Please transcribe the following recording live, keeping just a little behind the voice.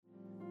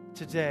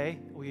Today,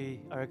 we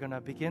are going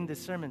to begin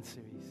this sermon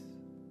series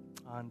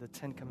on the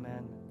Ten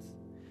Commandments.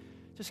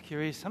 Just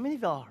curious, how many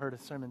of y'all heard a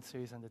sermon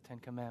series on the Ten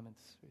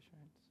Commandments? Raise your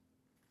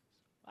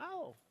hands.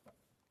 Wow.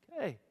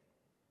 Okay.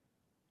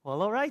 Well,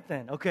 all right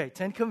then. Okay,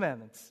 Ten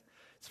Commandments.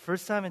 It's the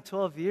first time in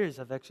 12 years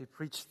I've actually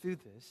preached through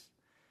this.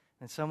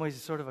 In some ways,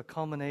 it's sort of a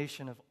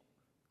culmination of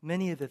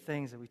many of the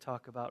things that we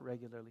talk about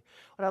regularly.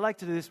 What I'd like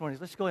to do this morning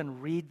is let's go ahead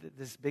and read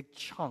this big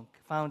chunk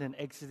found in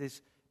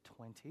Exodus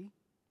 20.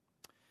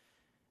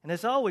 And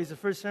as always, the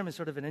first sermon is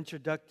sort of an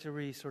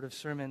introductory sort of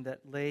sermon that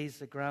lays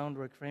the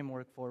groundwork,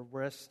 framework for the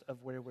rest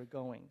of where we're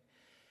going.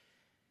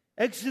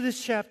 Exodus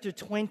chapter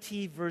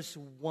 20, verse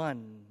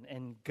 1.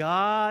 And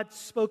God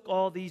spoke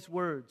all these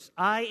words.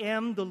 I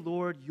am the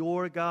Lord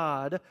your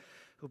God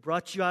who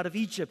brought you out of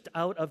Egypt,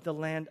 out of the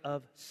land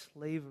of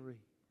slavery.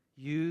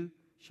 You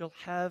shall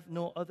have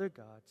no other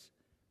gods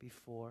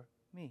before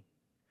me.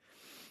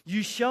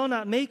 You shall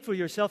not make for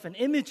yourself an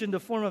image in the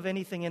form of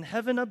anything in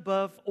heaven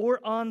above, or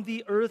on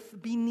the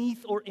earth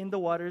beneath, or in the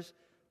waters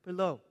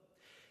below.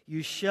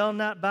 You shall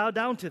not bow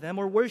down to them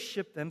or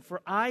worship them,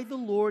 for I, the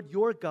Lord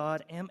your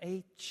God, am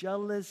a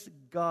jealous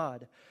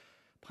God,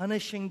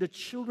 punishing the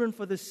children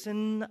for the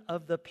sin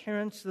of the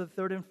parents to the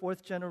third and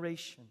fourth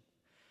generation,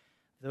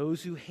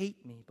 those who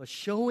hate me, but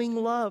showing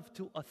love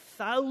to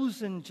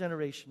 1,000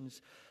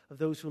 generations of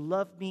those who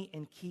love me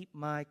and keep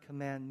my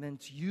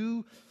commandments.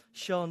 You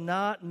shall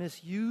not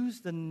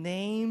misuse the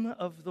name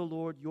of the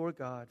Lord your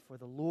God, for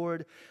the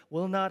Lord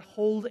will not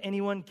hold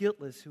anyone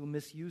guiltless who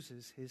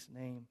misuses his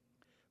name.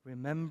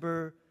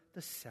 Remember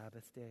the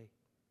Sabbath day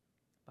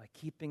by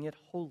keeping it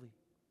holy.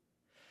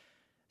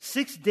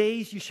 6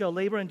 days you shall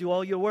labor and do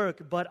all your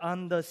work, but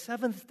on the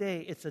seventh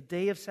day it's a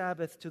day of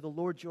Sabbath to the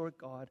Lord your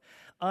God.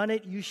 On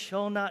it you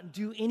shall not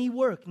do any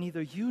work,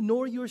 neither you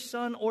nor your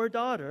son or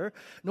daughter,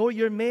 nor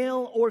your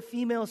male or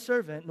female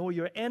servant, nor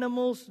your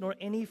animals, nor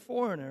any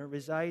foreigner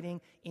residing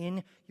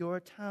in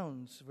your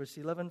towns. Verse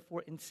 11,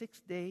 for in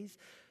 6 days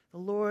the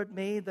Lord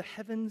made the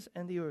heavens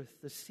and the earth,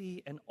 the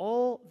sea, and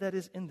all that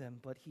is in them,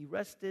 but he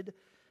rested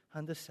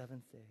on the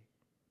seventh day.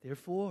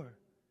 Therefore,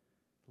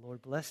 the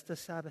Lord blessed the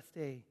Sabbath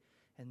day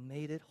and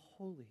made it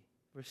holy.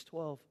 Verse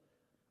 12,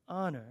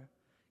 honor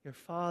your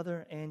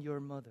father and your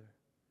mother,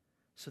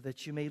 so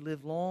that you may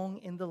live long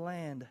in the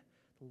land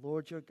the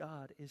Lord your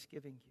God is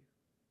giving you.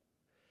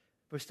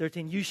 Verse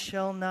 13, you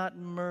shall not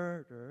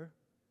murder,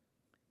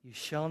 you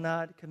shall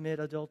not commit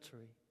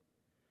adultery,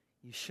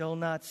 you shall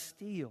not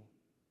steal,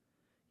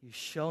 you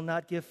shall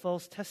not give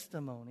false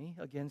testimony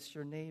against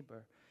your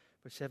neighbor.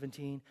 Verse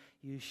 17,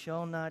 you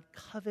shall not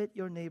covet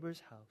your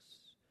neighbor's house.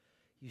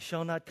 You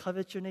shall not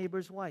covet your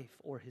neighbor's wife,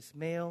 or his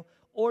male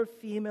or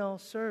female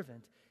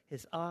servant,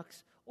 his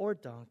ox or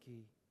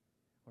donkey,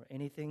 or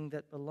anything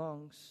that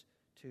belongs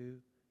to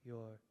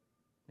your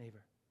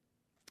neighbor.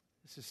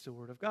 This is the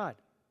word of God.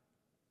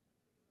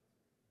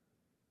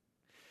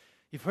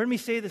 You've heard me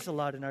say this a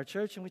lot in our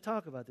church, and we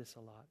talk about this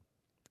a lot.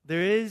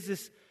 There is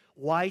this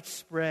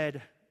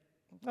widespread,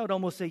 I would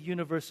almost say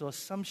universal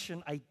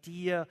assumption,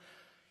 idea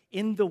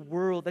in the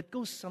world that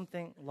goes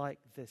something like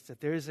this,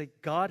 that there is a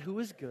God who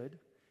is good,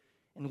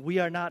 and we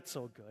are not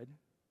so good.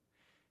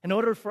 In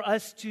order for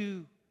us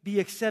to be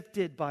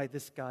accepted by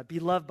this God, be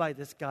loved by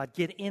this God,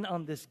 get in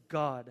on this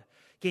God,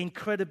 gain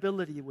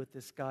credibility with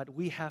this God,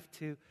 we have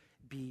to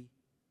be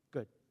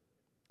good.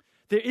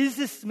 There is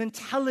this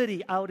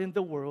mentality out in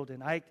the world,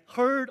 and I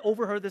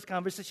overheard this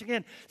conversation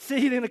again,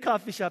 sitting in a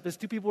coffee shop as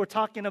two people were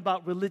talking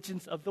about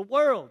religions of the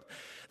world.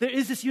 There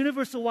is this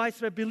universal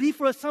widespread belief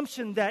or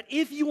assumption that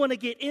if you want to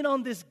get in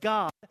on this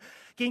God,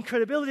 gain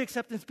credibility,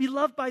 acceptance, be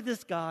loved by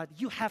this God,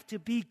 you have to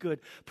be good,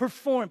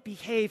 perform,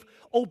 behave,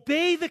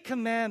 obey the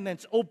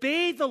commandments,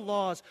 obey the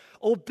laws,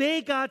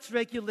 obey God's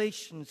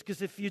regulations,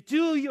 because if you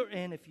do, you're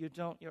in. If you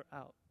don't, you're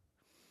out.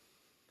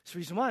 That's the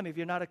reason why maybe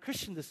you're not a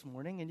Christian this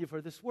morning and you've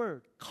heard this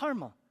word,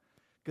 karma.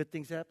 Good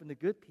things happen to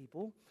good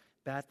people,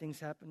 bad things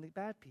happen to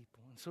bad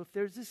people. And so if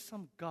there's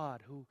some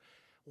God who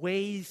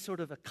weighs sort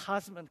of a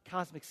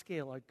cosmic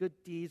scale, our good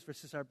deeds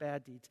versus our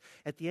bad deeds,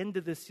 at the end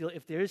of this,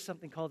 if there is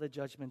something called a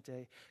judgment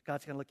day,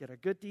 God's going to look at our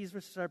good deeds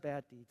versus our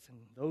bad deeds. And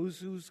those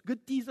whose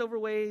good deeds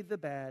overweigh the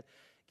bad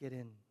get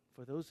in.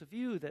 For those of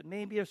you that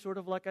maybe are sort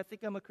of like, I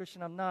think I'm a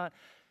Christian, I'm not,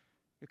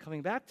 you're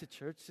coming back to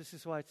church. This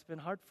is why it's been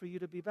hard for you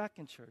to be back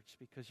in church,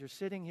 because you're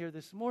sitting here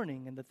this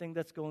morning and the thing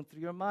that's going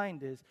through your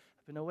mind is,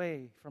 I've been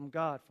away from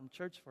God, from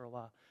church for a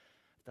while.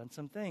 I've done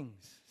some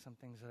things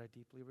that I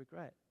deeply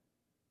regret.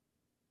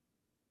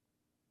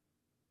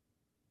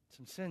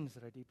 Some sins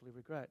that I deeply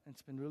regret. And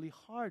it's been really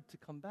hard to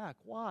come back.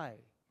 Why?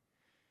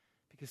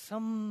 Because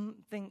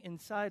something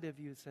inside of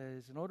you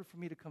says, in order for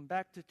me to come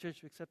back to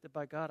church accepted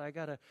by God, I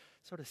got to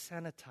sort of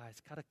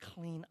sanitize, got to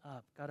clean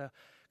up, got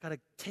to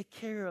take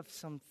care of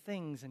some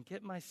things and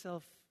get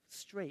myself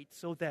straight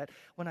so that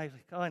when I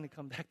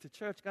come back to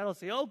church, God will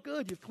say, oh,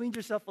 good, you've cleaned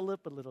yourself a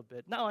little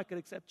bit. Now I could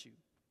accept you.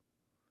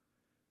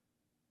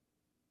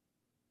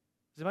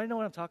 Does anybody know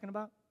what I'm talking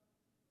about?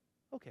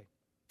 Okay.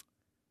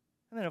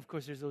 And then, of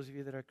course, there's those of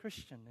you that are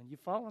Christian and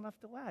you've fallen off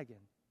the wagon.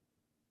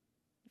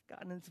 You've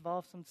gotten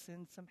involved in some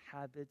sins, some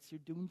habits. You're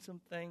doing some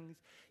things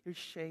you're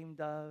ashamed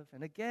of.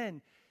 And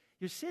again,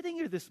 you're sitting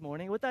here this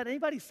morning without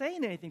anybody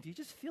saying anything to you. You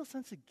just feel a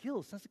sense of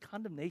guilt, sense of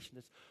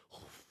condemnation.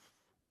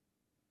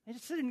 You're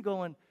just sitting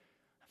going,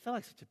 I felt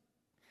like such a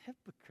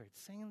hypocrite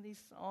singing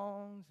these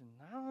songs, and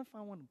I don't know if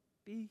I want to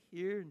be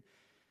here.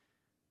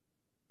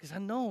 Because I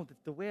know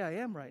that the way I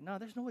am right now,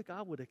 there's no way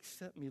God would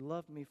accept me,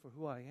 love me for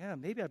who I am.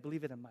 Maybe I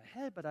believe it in my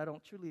head, but I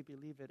don't truly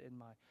believe it in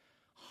my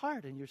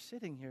heart. And you're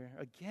sitting here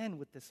again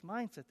with this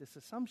mindset, this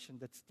assumption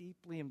that's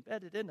deeply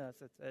embedded in us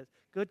that says,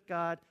 good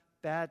God,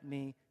 bad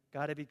me,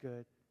 got to be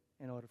good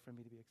in order for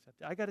me to be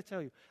accepted. I got to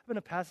tell you, I've been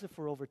a pastor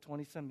for over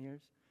 20-some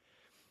years.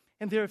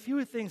 And there are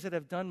fewer things that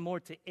have done more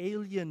to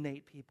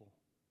alienate people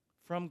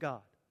from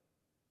God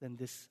than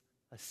this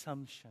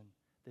assumption,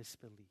 this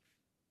belief.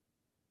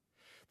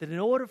 That in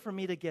order for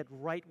me to get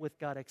right with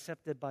God,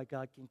 accepted by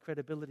God, gain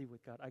credibility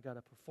with God, I got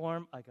to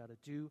perform, I got to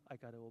do, I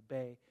got to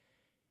obey.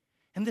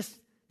 And this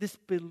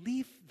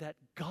belief that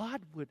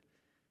God would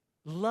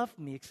love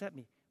me, accept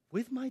me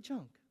with my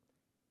junk,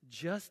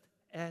 just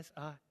as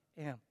I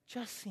am,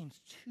 just seems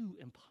too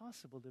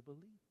impossible to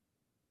believe.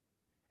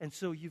 And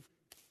so you've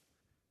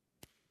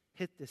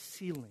hit the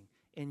ceiling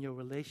in your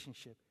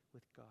relationship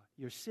with God.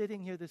 You're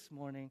sitting here this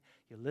morning,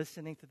 you're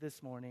listening to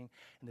this morning,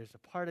 and there's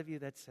a part of you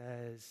that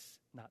says,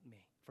 not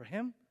me. For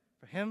him,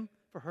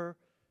 for her,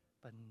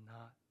 but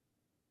not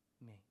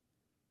me.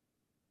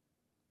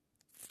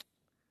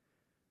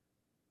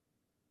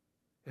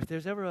 If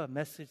there's ever a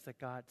message that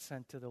God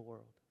sent to the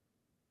world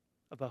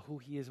about who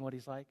he is and what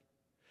he's like,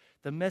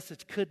 the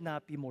message could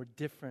not be more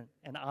different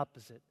and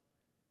opposite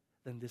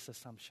than this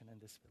assumption and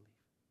this belief.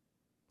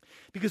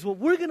 Because what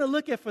we're going to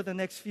look at for the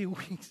next few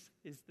weeks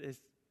is this.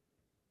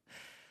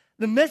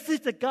 The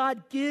message that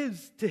God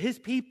gives to his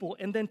people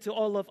and then to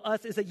all of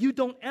us is that you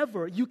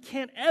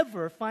can't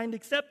ever find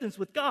acceptance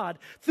with God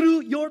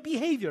through your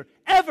behavior.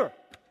 Ever.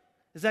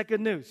 Is that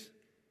good news?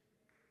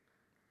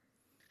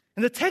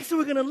 And the text that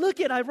we're going to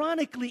look at,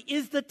 ironically,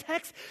 is the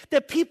text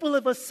that people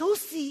have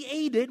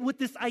associated with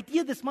this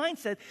idea, this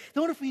mindset.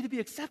 In order for you to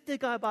be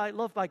accepted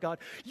loved by God,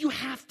 you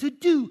have to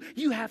do,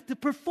 you have to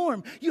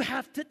perform, you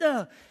have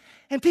to.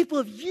 And people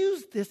have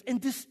used this and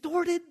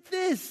distorted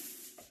this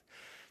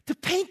to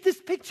paint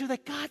this picture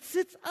that God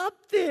sits up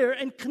there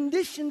and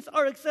conditions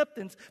our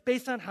acceptance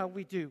based on how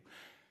we do.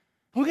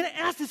 We're going to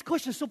ask this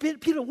question. So,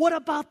 Peter, what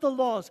about the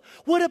laws?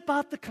 What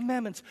about the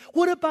commandments?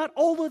 What about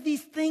all of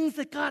these things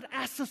that God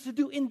asks us to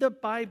do in the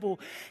Bible?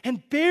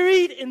 And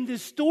buried in the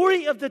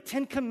story of the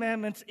Ten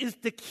Commandments is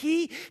the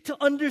key to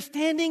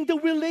understanding the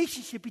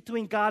relationship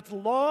between God's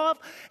law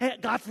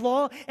and God's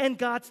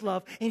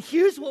love. And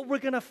here's what we're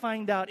going to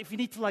find out if you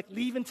need to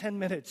leave in 10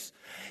 minutes.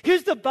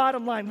 Here's the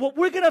bottom line. What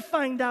we're going to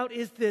find out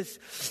is this,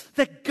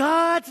 that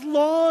God's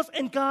laws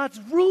and God's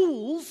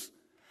rules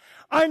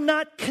are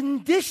not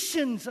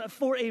conditions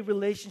for a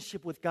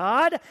relationship with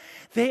God.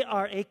 They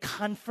are a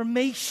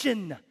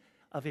confirmation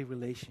of a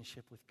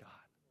relationship with God.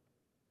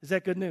 Is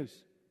that good news?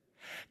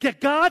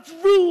 That God's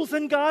rules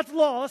and God's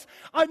laws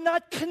are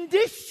not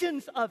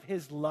conditions of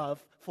his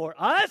love for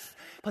us,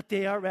 but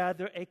they are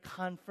rather a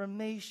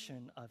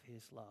confirmation of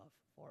his love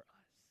for us.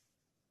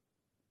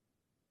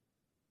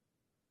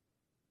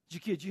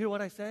 Did you hear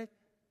what I said?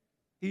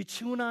 Are you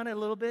chewing on it a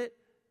little bit?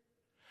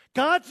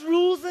 God's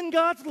rules and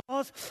God's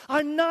laws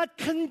are not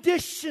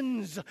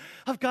conditions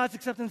of God's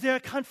acceptance. They're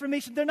a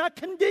confirmation. They're not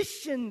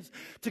conditions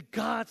to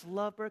God's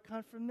love, but a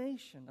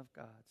confirmation of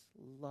God's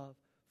love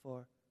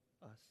for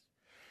us.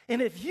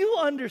 And if you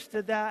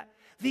understood that,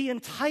 the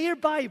entire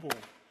Bible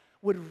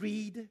would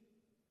read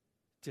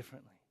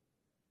differently.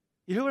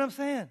 You hear what I'm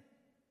saying?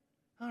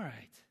 All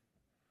right.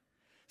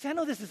 See, I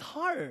know this is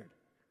hard.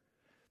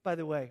 By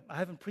the way, I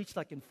haven't preached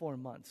in 4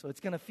 months, so it's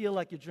going to feel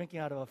like you're drinking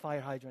out of a fire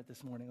hydrant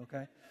this morning,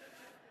 okay?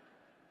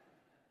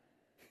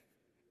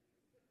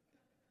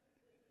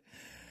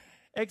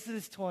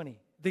 Exodus 20.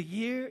 The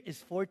year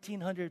is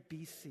 1400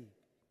 BC.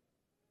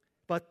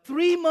 But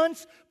 3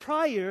 months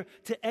prior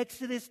to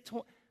Exodus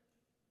 20.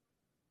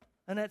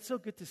 And that's so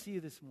good to see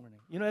you this morning.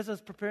 You know, as I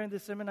was preparing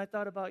this sermon, I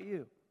thought about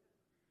you.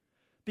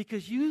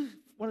 Because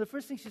one of the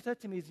first things you said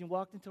to me is you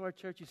walked into our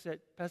church, you said,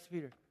 Pastor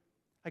Peter,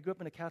 I grew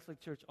up in a Catholic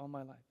church all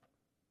my life.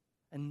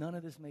 And none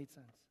of this made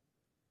sense.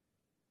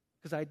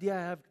 Because the idea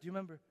I have, do you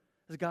remember?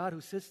 There's a God who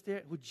sits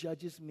there, who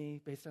judges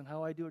me based on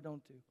how I do or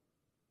don't do.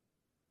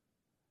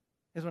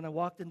 Is when I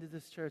walked into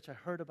this church, I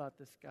heard about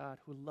this God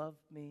who loved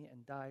me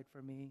and died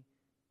for me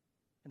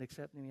and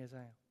accepted me as I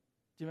am.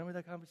 Do you remember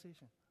that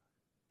conversation?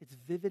 It's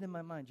vivid in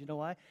my mind. You know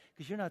why?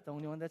 Because you're not the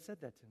only one that said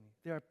that to me.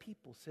 There are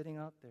people sitting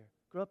out there,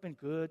 grew up in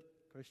good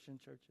Christian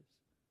churches.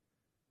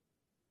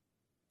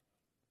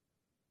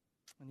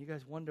 And you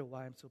guys wonder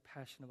why I'm so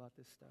passionate about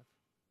this stuff.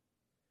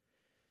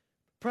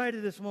 Prior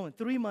to this moment,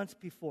 3 months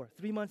before,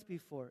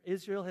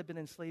 Israel had been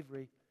in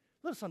slavery.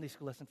 Little Sunday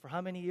school lesson. For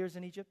how many years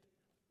in Egypt?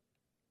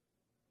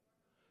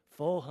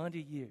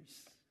 400 years.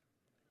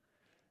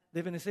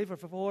 They've been in slavery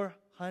for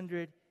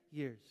 400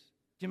 years.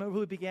 Do you remember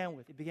who it began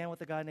with? It began with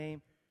a guy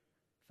named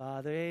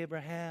Father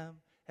Abraham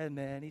had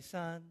many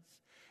sons.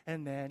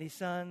 and many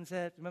sons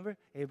had, remember?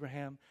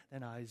 Abraham,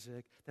 then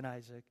Isaac. Then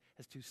Isaac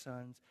has 2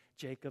 sons.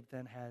 Jacob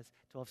then has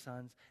 12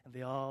 sons. And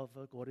they all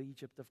go to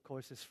Egypt, of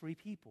course, as free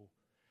people.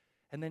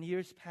 And then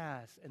years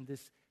pass, and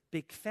this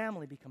big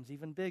family becomes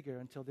even bigger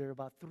until they're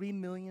about 3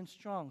 million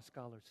strong,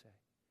 scholars say.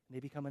 And they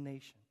become a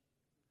nation.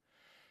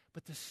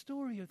 But the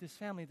story of this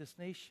family, this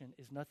nation,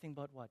 is nothing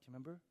but what? You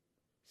remember?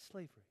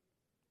 Slavery.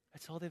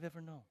 That's all they've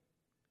ever known.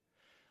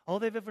 All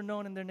they've ever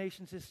known in their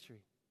nation's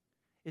history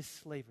is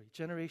slavery.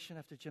 Generation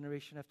after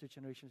generation after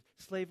generation.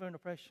 Slavery and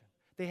oppression.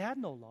 They had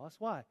no laws.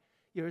 Why?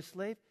 You're a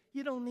slave.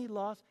 You don't need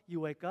laws. You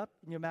wake up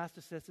and your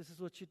master says this is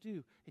what you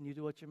do. And you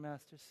do what your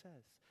master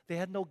says. They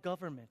had no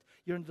government.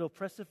 You're in the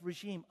oppressive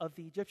regime of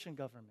the Egyptian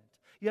government.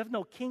 You have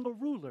no king or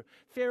ruler.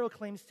 Pharaoh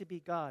claims to be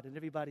God, and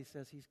everybody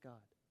says he's God.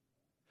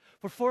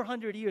 For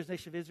 400 years, the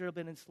nation of Israel had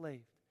been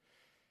enslaved.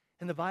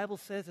 And the Bible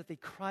says that they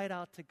cried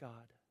out to God,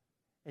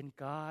 and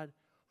God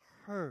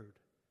heard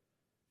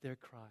their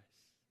cries.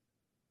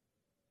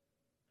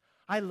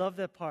 I love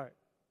that part,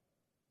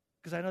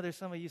 because I know there's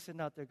some of you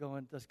sitting out there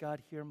going, does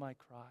God hear my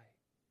cry?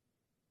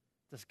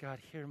 Does God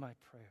hear my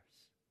prayers?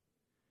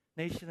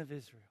 Nation of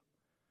Israel.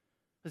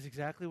 That's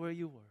exactly where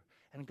you were.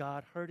 And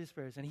God heard his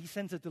prayers. And he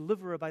sends a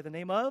deliverer by the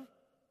name of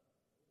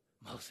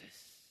Moses.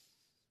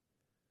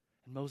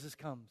 And Moses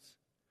comes.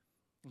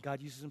 And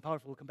God uses him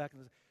powerful. We'll come back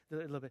in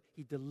a little bit.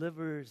 He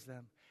delivers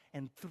them.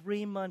 And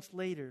 3 months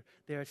later,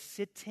 they are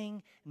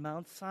sitting in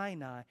Mount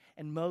Sinai.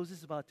 And Moses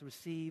is about to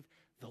receive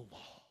the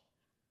law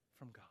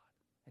from God.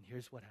 And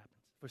here's what happens.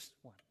 Verse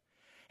 1.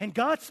 And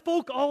God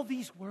spoke all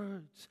these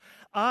words.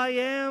 I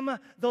am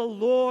the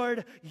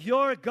Lord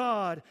your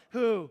God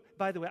who,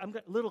 by the way, I'm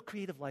got a little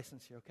creative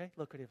license here, okay? A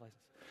little creative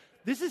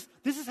license.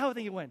 This is how I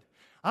think it went.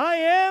 I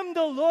am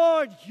the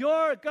Lord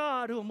your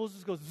God who. And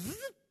Moses goes, zzz.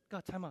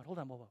 God, time out. Hold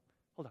on.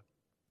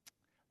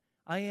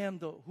 I am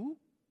the who?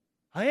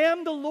 I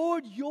am the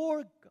Lord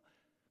your God.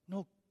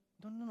 No,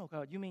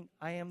 God. You mean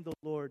I am the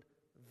Lord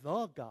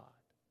the God.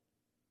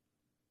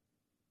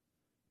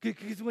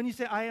 Because when you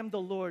say I am the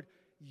Lord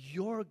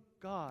your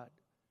God,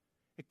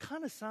 it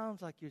kind of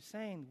sounds like you're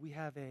saying we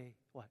have a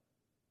what?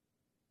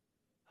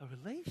 A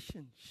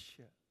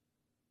relationship.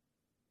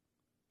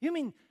 You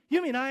mean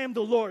I am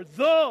the Lord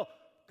the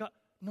God?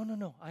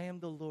 No. I am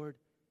the Lord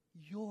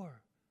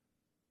your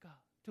God.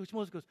 To which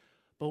Moses goes,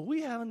 but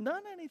we haven't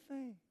done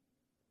anything.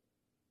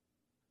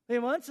 8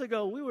 months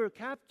ago, we were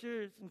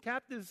captors and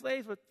captive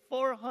slaves for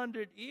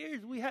 400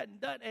 years. We hadn't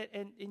done it.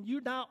 And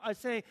you now are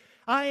saying,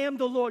 I am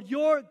the Lord,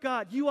 your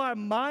God. You are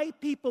my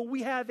people.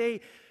 We have a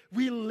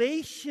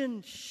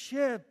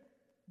relationship.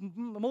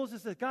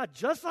 Moses says, God,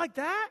 just like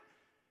that?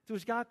 To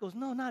which God goes,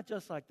 no, not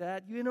just like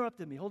that. You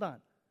interrupted me. Hold on.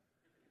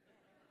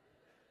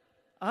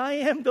 I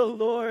am the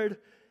Lord.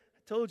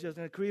 I told you I was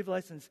going to create a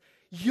license.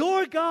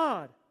 Your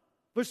God.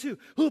 Verse 2,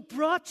 who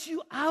brought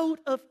you out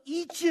of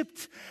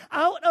Egypt,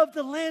 out of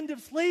the land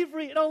of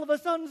slavery. And all of a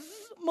sudden,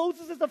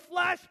 Moses is a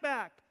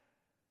flashback.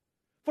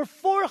 For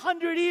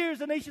 400 years,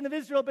 the nation of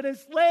Israel had been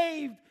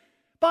enslaved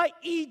by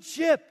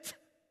Egypt.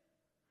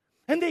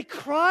 And they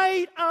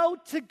cried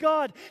out to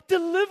God,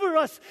 deliver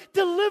us,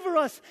 deliver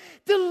us,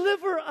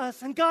 deliver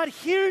us. And God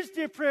hears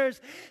their prayers,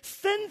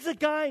 sends a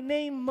guy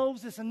named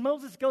Moses. And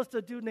Moses goes to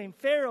a dude named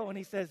Pharaoh, and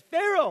he says,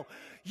 Pharaoh,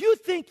 you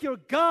think you're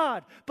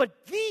God,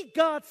 but the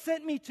God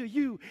sent me to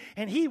you,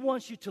 and he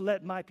wants you to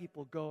let my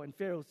people go. And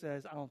Pharaoh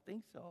says, I don't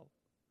think so.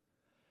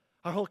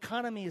 Our whole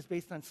economy is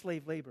based on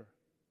slave labor.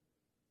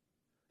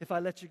 If I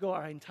let you go,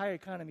 our entire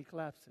economy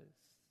collapses.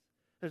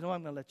 There's no way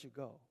I'm going to let you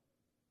go.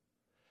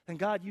 And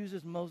God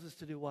uses Moses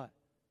to do what?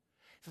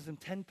 It says in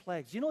 10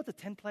 plagues. You know what the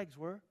 10 plagues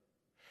were?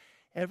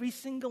 Every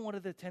single one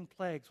of the 10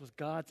 plagues was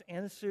God's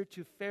answer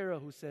to Pharaoh,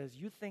 who says,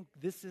 you think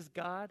this is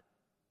God?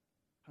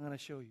 I'm going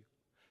to show you.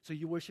 So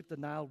you worship the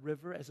Nile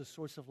River as a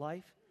source of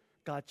life?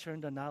 God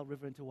turned the Nile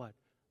River into what?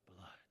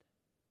 Blood.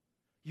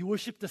 You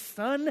worship the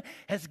sun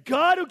as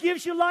God who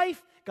gives you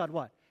life? God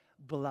what?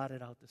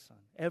 Blotted out the sun.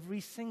 Every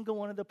single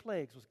one of the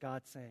plagues was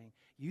God saying,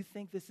 you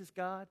think this is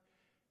God?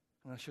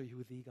 I'm going to show you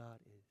who the God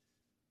is.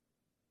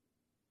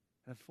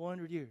 And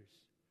 400 years,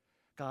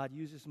 God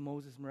uses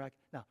Moses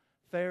miraculously. Now,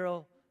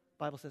 Pharaoh,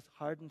 Bible says,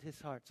 hardened his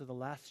heart. So the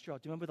last straw.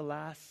 Do you remember the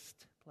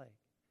last plague?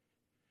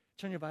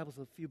 Turn your Bibles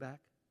a few back.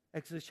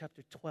 Exodus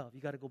chapter 12.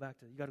 You got to go back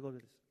to it. You got to go to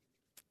this.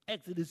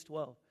 Exodus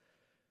 12.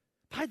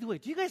 By the way,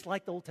 do you guys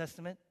like the Old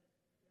Testament?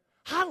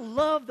 I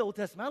love the Old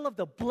Testament. I love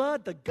the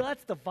blood, the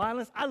guts, the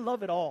violence. I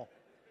love it all.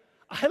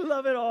 I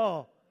love it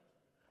all.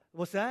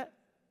 What's that?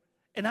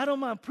 And I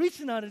don't mind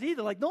preaching on it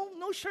either. Like, no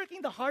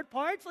shirking the hard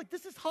parts. Like,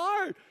 this is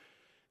hard.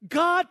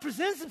 God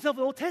presents himself in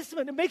the Old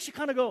Testament and makes you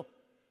kind of go,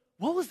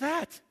 what was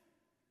that?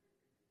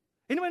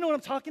 Anybody know what I'm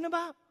talking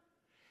about?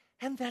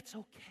 And that's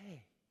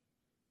okay.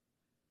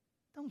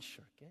 Don't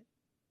shirk it.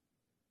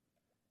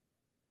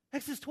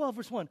 Exodus 12,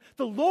 verse 1.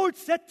 The Lord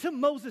said to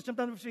Moses, jump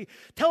down to verse 3,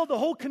 tell the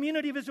whole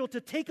community of Israel to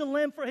take a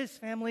lamb for his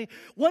family,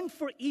 one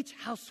for each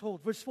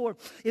household. Verse 4,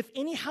 if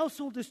any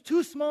household is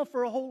too small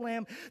for a whole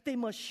lamb, they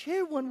must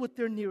share one with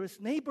their nearest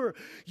neighbor.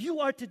 You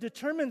are to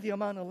determine the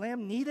amount of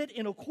lamb needed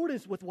in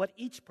accordance with what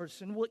each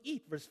person will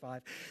eat. Verse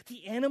 5,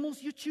 the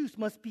animals you choose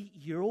must be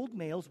year-old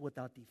males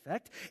without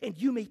defect,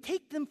 and you may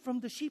take them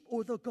from the sheep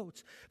or the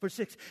goats. Verse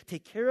 6,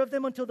 take care of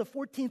them until the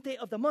 14th day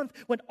of the month,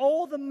 when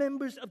all the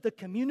members of the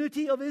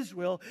community of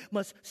Israel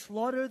must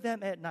slaughter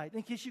them at night.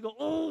 In case you go,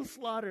 oh,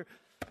 slaughter.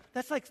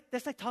 That's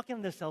like talking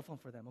on their cell phone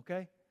for them,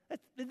 okay?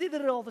 They did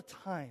it all the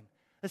time.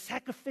 The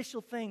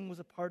sacrificial thing was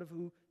a part of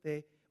who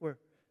they were.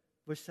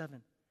 Verse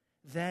 7.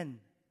 Then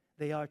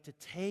they are to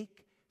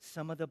take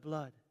some of the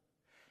blood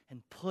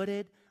and put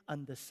it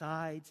on the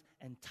sides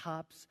and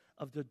tops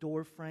of the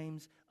door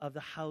frames of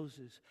the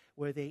houses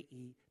where they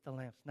eat the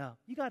lambs. Now,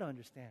 you got to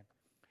understand.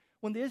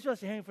 When the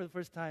Israelites are hearing it for the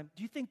first time,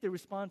 do you think their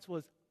response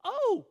was,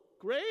 oh,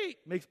 great,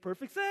 makes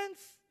perfect sense?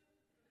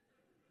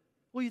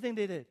 What do you think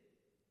they did?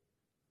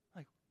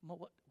 Like,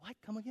 what?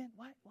 Come again?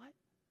 What?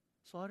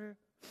 Slaughter,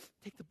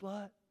 take the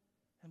blood,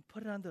 and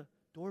put it on the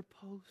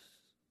doorposts.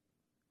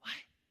 What?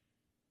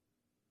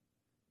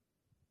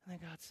 And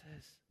then God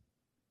says,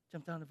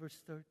 jump down to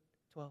verse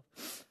 12.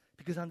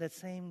 Because on that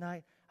same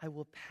night, I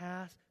will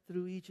pass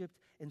through Egypt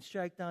and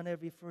strike down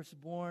every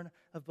firstborn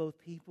of both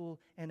people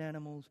and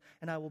animals.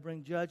 And I will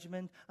bring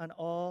judgment on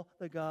all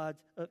the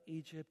gods of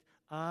Egypt.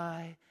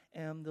 I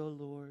am the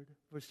Lord.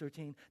 Verse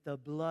 13, the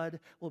blood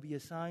will be a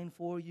sign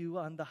for you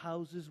on the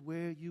houses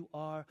where you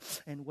are.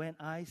 And when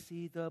I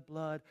see the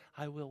blood,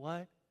 I will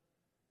what?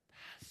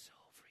 Pass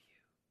over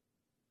you.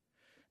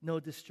 No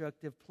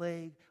destructive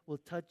plague will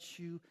touch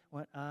you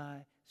when I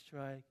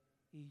strike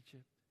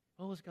Egypt.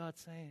 What was God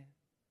saying?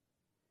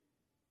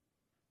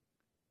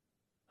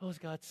 What was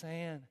God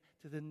saying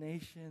to the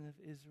nation of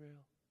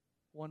Israel?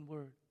 One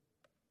word.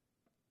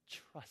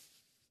 Trust.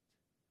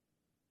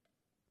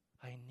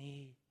 I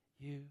need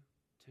you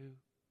to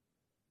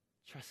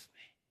trust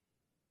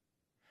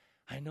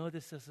me. I know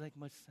this doesn't make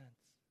much sense.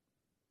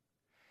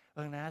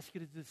 I'm going to ask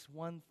you to do this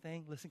one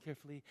thing, listen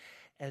carefully,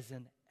 as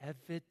an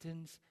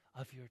evidence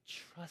of your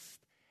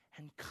trust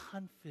and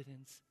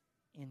confidence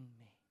in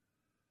me.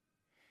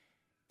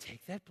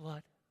 Take that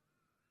blood,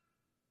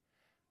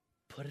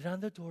 put it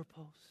on the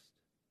doorpost,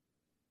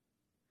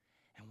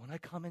 and when I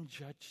come and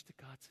judge the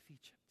gods of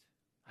Egypt,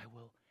 I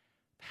will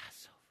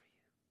pass over.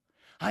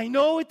 I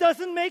know it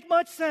doesn't make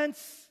much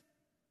sense,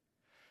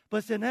 but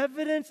it's an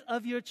evidence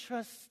of your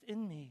trust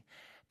in me.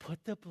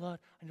 Put the blood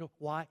on your,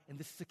 why? And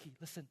this is the key.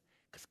 Listen,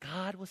 because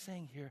God was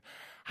saying here,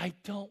 I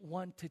don't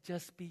want to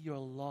just be your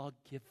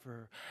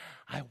lawgiver.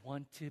 I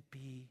want to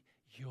be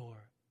your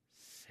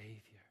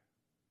Savior.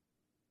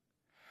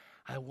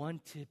 I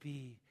want to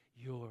be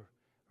your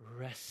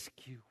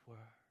rescuer.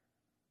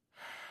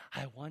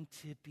 I want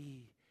to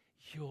be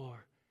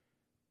your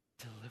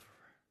deliverer.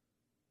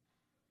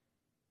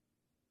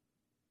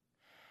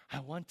 I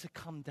want to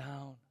come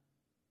down,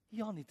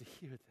 you all need to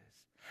hear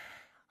this,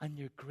 on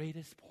your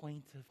greatest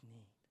point of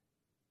need.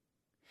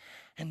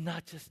 And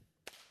not just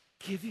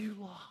give you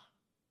law,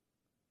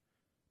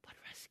 but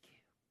rescue,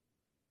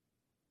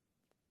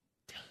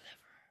 deliver,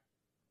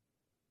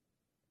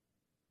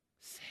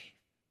 save.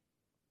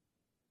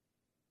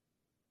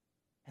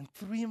 And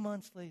 3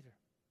 months later,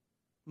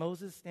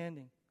 Moses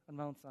standing on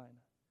Mount Sinai,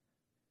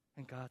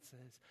 and God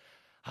says,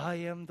 I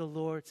am the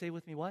Lord. Say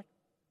with me, what?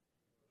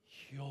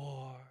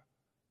 Your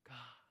God,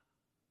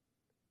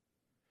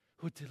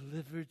 who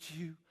delivered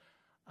you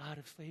out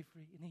of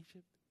slavery in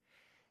Egypt.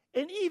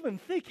 And even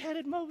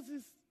thick-headed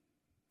Moses,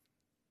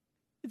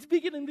 it's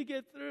beginning to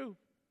get through.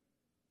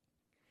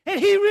 And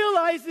he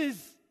realizes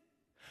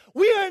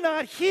we are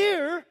not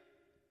here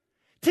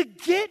to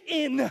get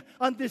in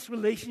on this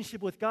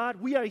relationship with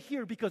God. We are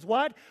here because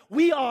what?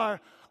 We are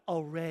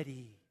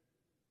already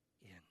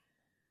in.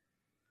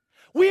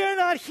 We are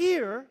not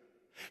here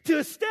to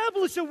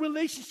establish a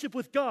relationship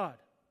with God.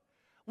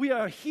 We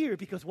are here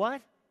because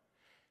what?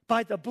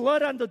 By the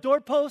blood on the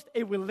doorpost,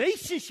 a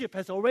relationship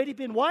has already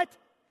been what?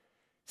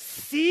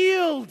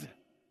 Sealed.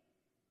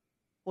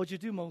 What'd you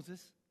do,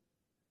 Moses?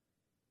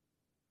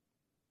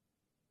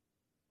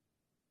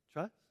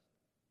 Trust?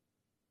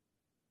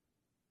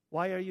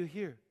 Why are you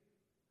here?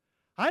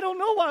 I don't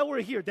know why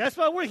we're here. That's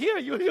why we're here.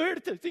 You're here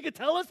so you can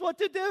tell us what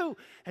to do.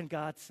 And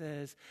God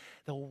says,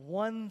 the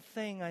one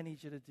thing I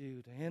need you to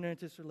do to enter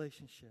into this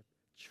relationship,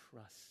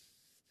 trust.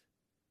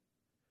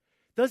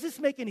 Does this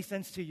make any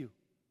sense to you?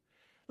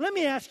 Let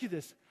me ask you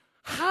this.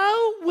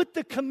 How would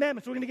the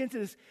commandments, we're going to get into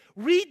this,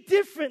 read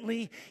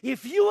differently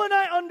if you and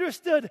I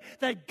understood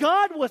that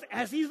God was,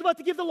 as He's about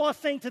to give the law,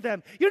 saying to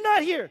them, you're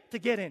not here to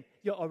get in,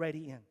 you're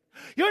already in.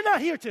 You're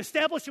not here to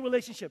establish a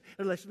relationship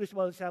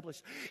well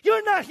established.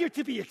 You're not here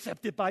to be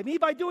accepted by me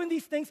by doing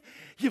these things.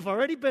 You've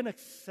already been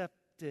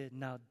accepted.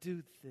 Now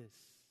do this.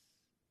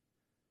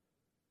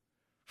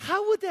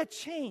 How would that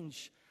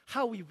change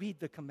how we read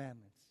the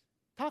commandments?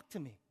 Talk to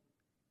me.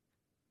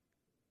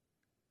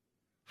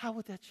 How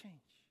would that change?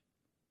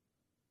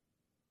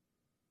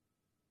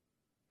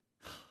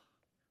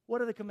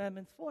 What are the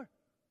commandments for?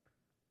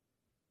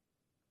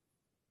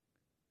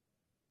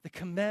 The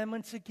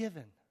commandments are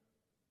given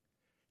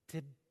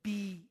to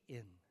be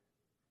in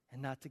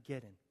and not to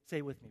get in. Say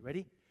it with me.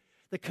 Ready?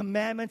 The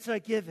commandments are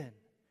given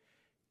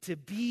to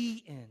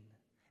be in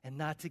and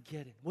not to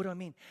get in. What do I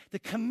mean? The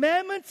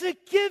commandments are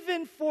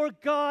given for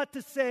God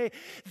to say,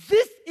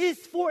 this is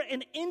for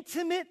an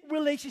intimate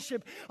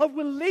relationship, a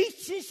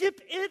relationship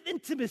in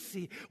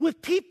intimacy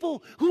with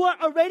people who are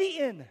already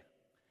in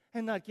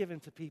and not given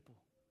to people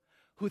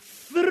who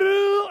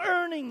through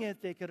earning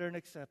it, they could earn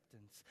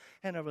acceptance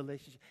and a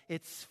relationship.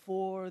 It's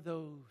for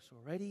those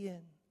already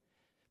in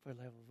for a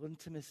level of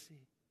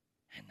intimacy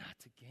and not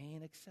to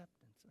gain acceptance.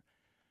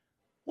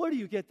 Where do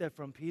you get that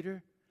from,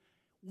 Peter?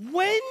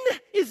 When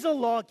is the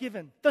law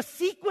given? The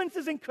sequence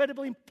is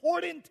incredibly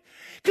important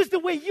because the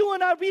way you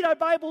and I read our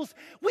Bibles,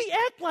 we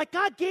act like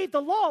God gave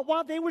the law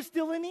while they were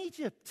still in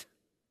Egypt.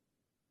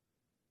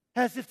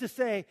 As if to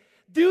say,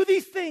 do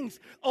these things,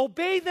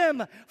 obey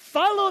them,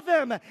 follow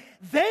them,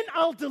 then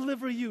I'll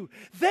deliver you,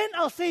 then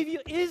I'll save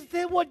you. Is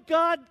that what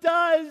God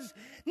does?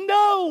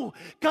 No!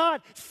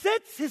 God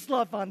sets His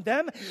love on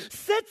them,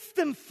 sets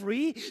them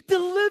free,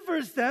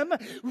 delivers them,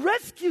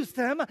 rescues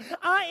them.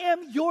 I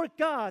am your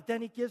God.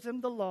 Then He gives them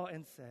the law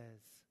and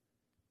says,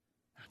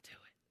 now do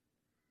it.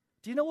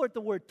 Do you know what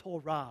the word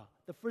Torah,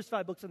 the first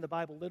 5 books in the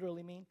Bible,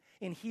 literally mean?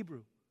 In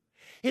Hebrew,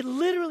 it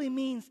literally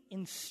means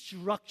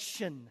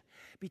instruction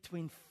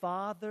between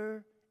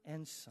father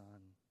and son.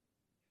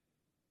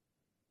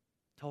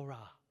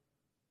 Torah,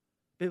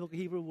 biblical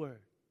Hebrew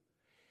word.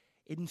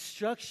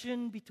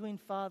 Instruction between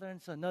father and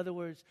son. In other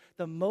words,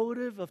 the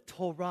motive of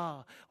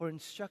Torah or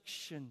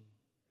instruction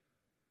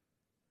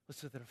was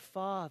so that a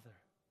father,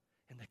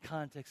 in the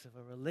context of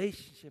a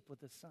relationship with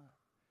the son,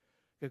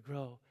 could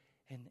grow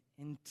in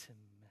intimacy.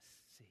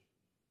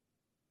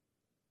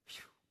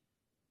 Phew.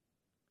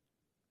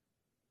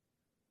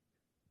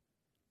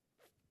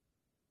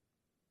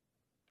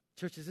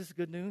 Church, is this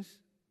good news?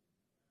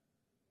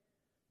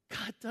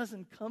 God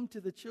doesn't come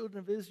to the children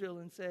of Israel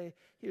and say,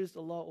 here's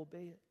the law,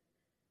 obey it,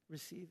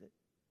 receive it.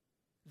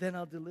 Then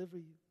I'll deliver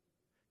you.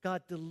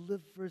 God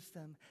delivers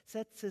them,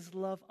 sets His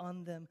love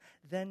on them,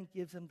 then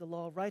gives them the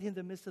law. Right in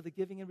the midst of the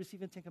giving and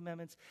receiving 10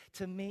 commandments,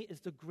 to me, is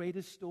the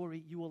greatest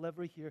story you will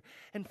ever hear.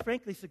 And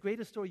frankly, it's the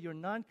greatest story your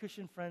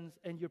non-Christian friends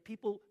and your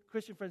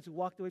Christian friends who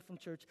walked away from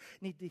church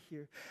need to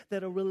hear.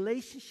 That a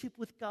relationship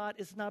with God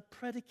is not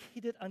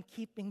predicated on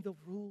keeping the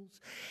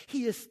rules.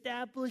 He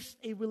established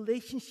a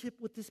relationship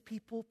with His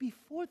people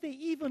before they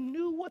even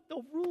knew what the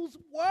rules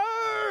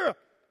were.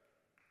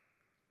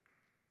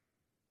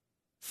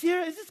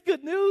 Sierra, is this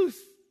good news?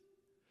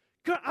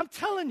 Girl, I'm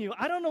telling you,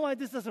 I don't know why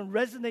this doesn't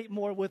resonate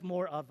more with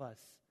more of us.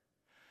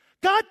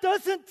 God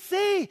doesn't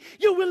say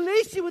your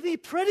relationship with Him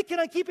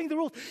predicated on keeping the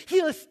rules. He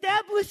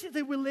establishes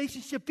a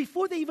relationship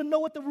before they even know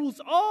what the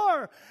rules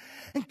are.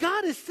 And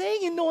God is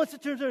saying in no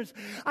uncertain terms,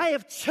 I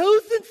have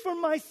chosen for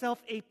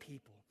myself a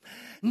people,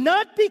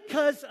 not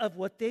because of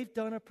what they've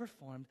done or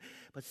performed,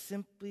 but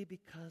simply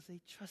because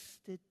they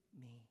trusted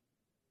me.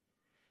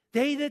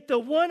 They did the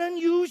one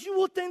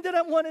unusual thing that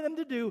I wanted them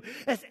to do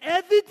as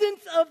evidence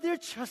of their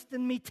trust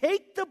in me.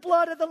 Take the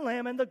blood of the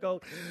lamb and the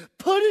goat,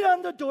 put it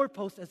on the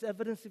doorpost as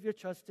evidence of your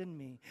trust in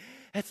me.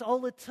 That's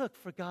all it took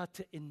for God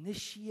to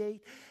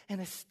initiate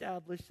and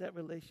establish that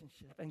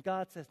relationship. And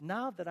God says,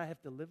 now that I have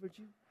delivered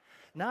you,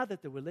 now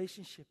that the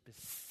relationship is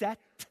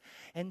set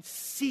and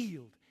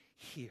sealed,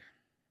 here.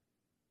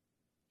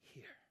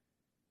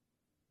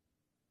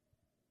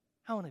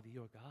 I want to be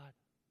your God,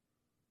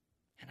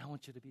 and I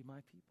want you to be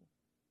my people.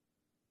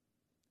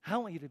 I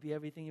want you to be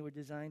everything you were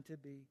designed to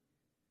be.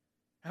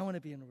 I want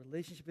to be in a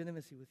relationship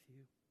intimacy with you.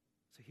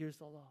 So here's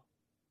the law.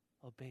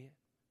 Obey it.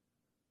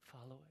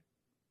 Follow it.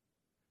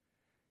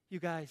 You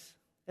guys,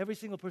 every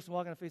single person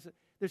walking on the face of it,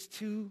 there's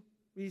 2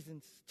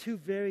 reasons, 2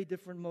 very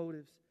different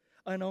motives,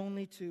 and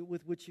only 2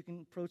 with which you can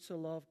approach the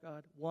law of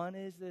God. One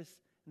is this,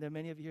 and there are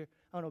many of you here,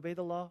 I want to obey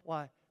the law.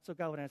 Why? So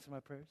God would answer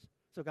my prayers.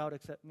 So God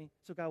would accept me.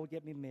 So God would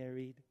get me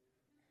married.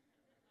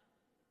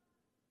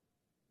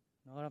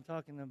 Know what I'm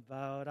talking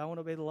about? I want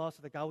to obey the law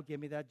so that God will give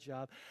me that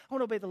job. I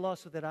want to obey the law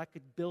so that I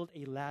could build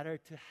a ladder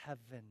to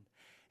heaven.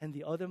 And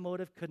the other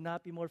motive could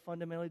not be more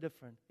fundamentally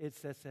different. It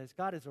says,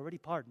 God has already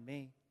pardoned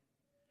me.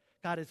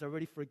 God has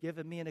already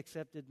forgiven me and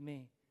accepted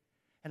me.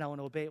 And I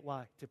want to obey it.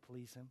 Why? To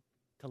please Him,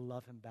 to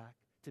love Him back,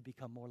 to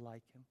become more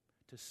like Him,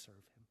 to serve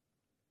Him.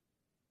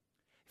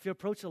 If your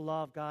approach to the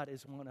law of God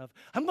is one of,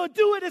 I'm going to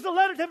do it as a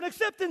ladder to heaven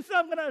acceptance.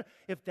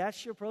 If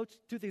that's your approach,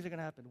 2 things are going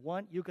to happen.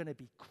 One, you're going to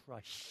be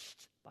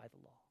crushed by the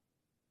law.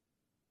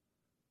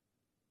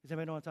 Does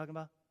anybody know what I'm talking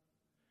about?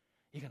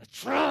 You're going to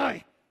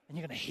try, and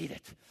you're going to hate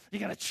it. You're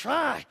going to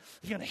try,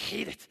 you're going to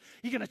hate it.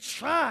 You're going to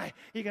try,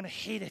 you're going to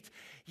hate it.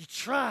 You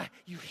try,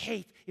 you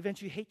hate.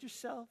 Eventually you hate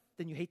yourself,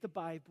 then you hate the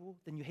Bible,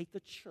 then you hate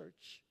the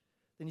church,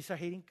 then you start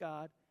hating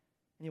God,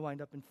 and you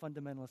wind up in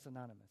Fundamentalist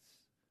Anonymous.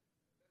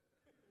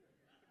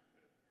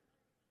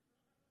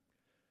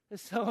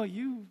 So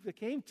you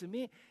came to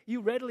me,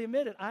 you readily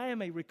admitted, I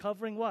am a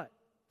recovering what?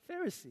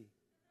 Pharisee.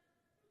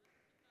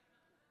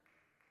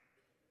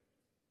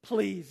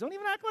 please. Don't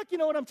even act like you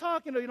know what I'm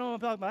talking about. You know what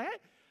I'm talking about.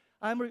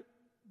 Hey,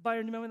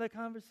 Byron, remember that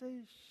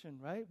conversation,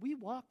 right? We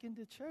walk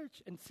into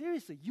church, and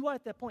seriously, you are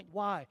at that point.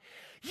 Why?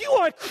 You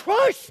are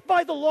crushed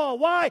by the law.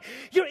 Why?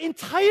 Your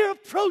entire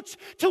approach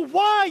to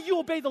why you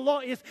obey the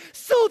law is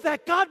so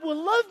that God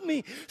will love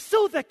me,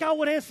 so that God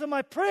would answer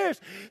my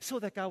prayers, so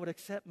that God would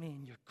accept me,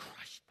 and you're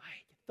crushed by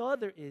it. The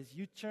other is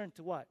you turn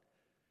to what?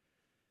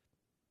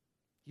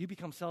 You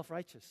become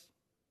self-righteous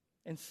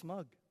and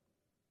smug.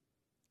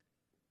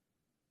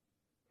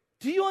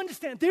 Do you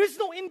understand? There's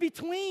no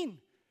in-between.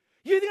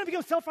 You're either going to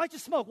become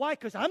self-righteous smug. Why?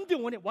 Because I'm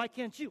doing it. Why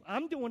can't you?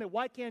 I'm doing it.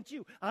 Why can't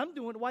you? I'm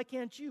doing it. Why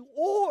can't you?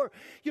 Or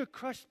you're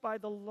crushed by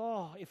the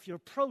law. If your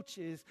approach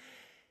is,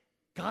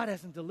 God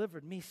hasn't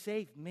delivered me,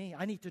 saved me.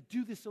 I need to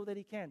do this so that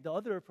he can. The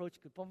other approach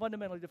could be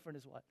fundamentally different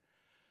is what?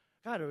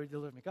 God already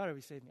delivered me. God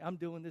already saved me. I'm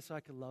doing this so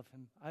I could love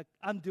him.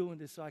 I'm doing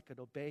this so I could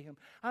obey him.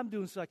 I'm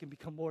doing so I can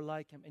become more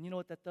like him. And you know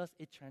what that does?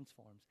 It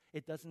transforms.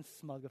 It doesn't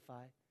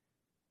smugify.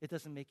 It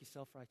doesn't make you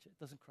self-righteous. It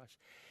doesn't crush.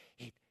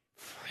 It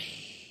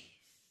frees.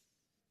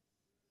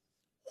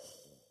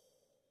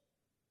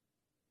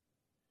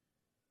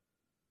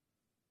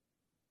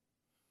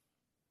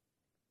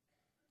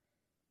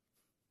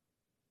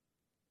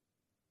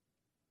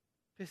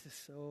 This is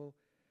so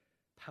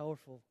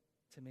powerful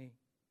to me.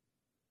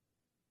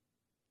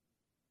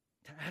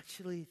 To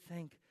actually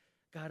think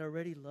God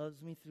already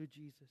loves me through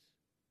Jesus.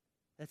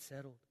 That's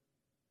settled.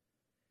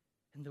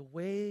 And the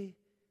way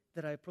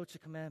that I approach the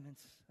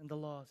commandments and the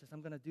laws is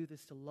I'm going to do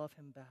this to love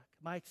him back.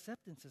 My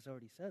acceptance is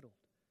already settled.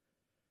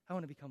 I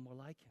want to become more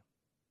like him.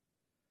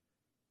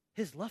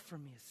 His love for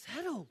me is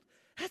settled.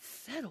 That's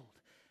settled.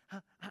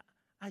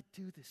 I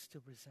do this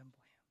to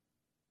resemble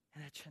him.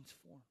 And that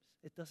transforms.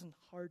 It doesn't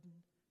harden.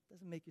 It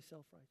doesn't make you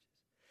self-righteous.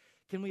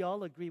 Can we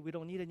all agree we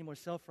don't need any more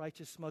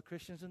self-righteous, smug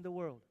Christians in the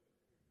world?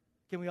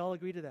 Can we all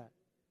agree to that?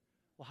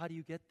 Well, how do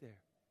you get there?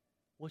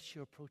 What's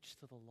your approach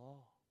to the law?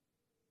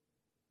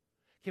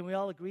 Can we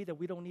all agree that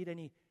we don't need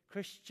any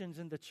Christians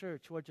in the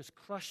church who are just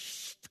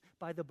crushed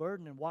by the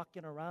burden and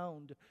walking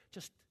around?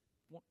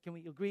 Can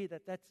we agree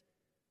that that's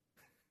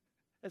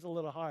a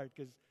little hard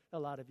because a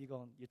lot of you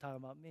you're talking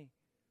about me.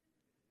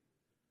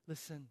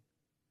 Listen,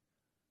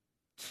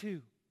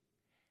 two,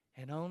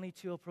 and only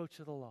two approach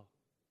to the law.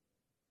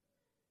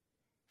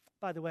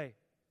 By the way,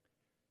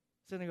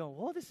 so they go,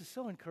 well, this is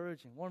so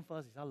encouraging. Warm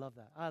fuzzies, I love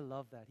that. I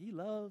love that. He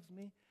loves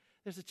me.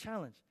 There's a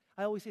challenge.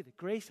 I always say that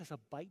grace has a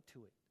bite to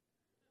it.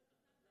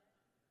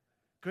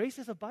 Grace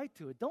has a bite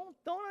to it. Don't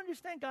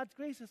understand God's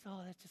grace as,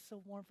 oh, that's just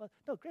so warm fuzzy.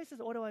 No, grace is,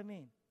 what do I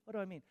mean? What do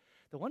I mean?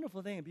 The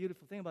wonderful thing and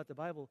beautiful thing about the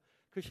Bible,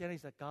 Christianity,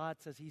 is that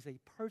God says he's a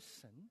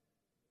person,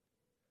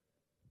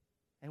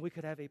 and we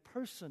could have a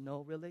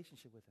personal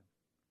relationship with him.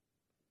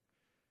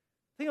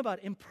 The thing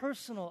about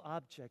impersonal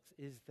objects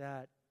is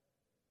that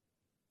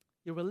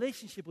your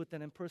relationship with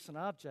an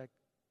impersonal object,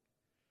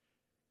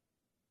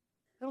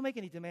 they don't make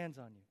any demands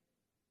on you.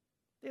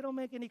 They don't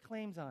make any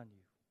claims on you.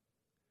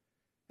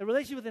 A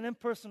relationship with an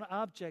impersonal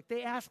object,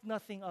 they ask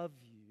nothing of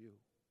you.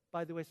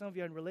 By the way, some of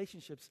you are in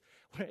relationships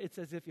where it's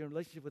as if you're in a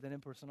relationship with an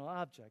impersonal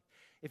object.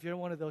 If you're in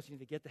one of those, you need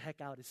to get the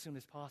heck out as soon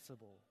as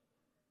possible.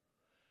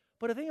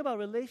 But the thing about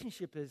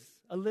relationship is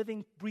a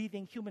living,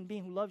 breathing human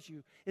being who loves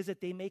you is that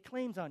they make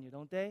claims on you,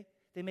 don't they?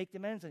 They make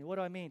demands on you. What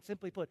do I mean?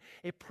 Simply put,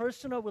 a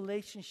personal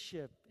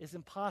relationship is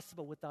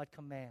impossible without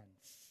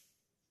commands.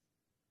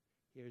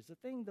 Here's the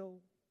thing, though.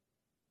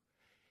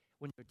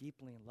 When you're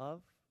deeply in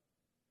love,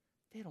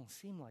 they don't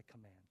seem like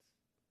commands.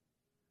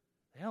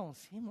 They don't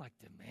seem like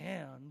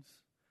demands.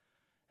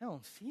 They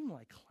don't seem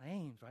like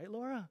claims, right,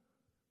 Laura?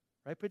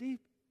 Right, Pradeep?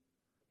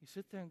 You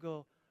sit there and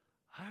go,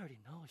 I already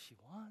know what she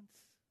wants.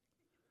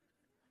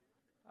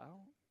 I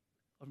don't.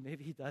 Or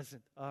maybe he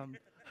doesn't.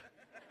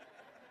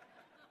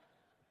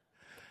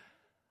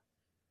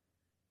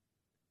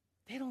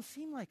 They don't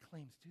seem like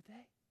claims, do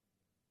they?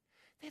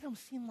 They don't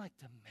seem like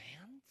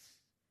demands.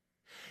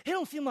 They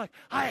don't seem like,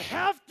 I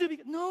have to be.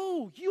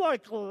 No, you are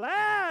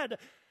glad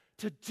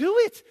to do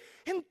it.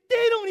 And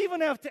they don't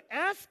even have to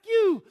ask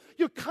you.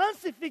 You're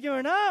constantly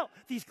figuring out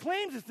these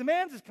claims, these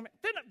demands, these commands.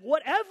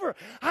 Whatever.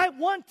 I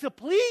want to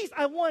please.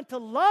 I want to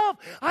love.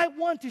 I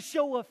want to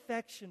show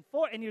affection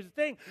for. And here's the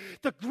thing.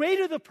 The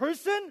greater the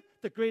person,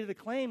 the greater the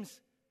claims.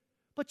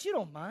 But you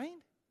don't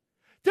mind.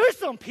 There's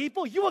some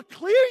people you will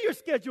clear your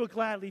schedule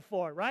gladly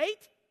for,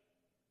 right?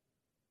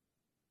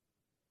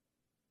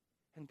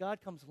 And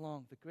God comes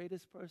along, the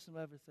greatest person who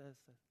ever says,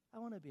 I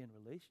want to be in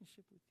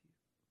relationship with you.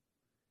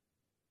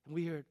 And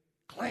we hear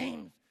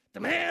claims,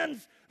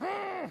 demands.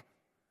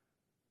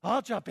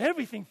 I'll drop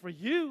everything for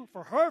you,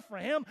 for her, for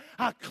him.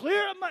 I'll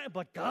clear up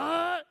but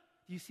God,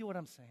 do you see what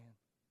I'm saying?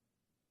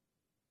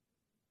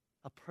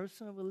 A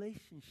personal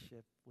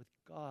relationship with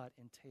God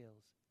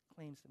entails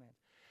claims, demands.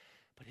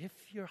 But if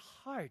your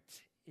heart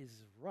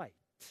is right,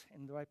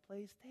 in the right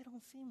place, they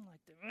don't seem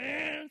like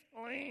demands,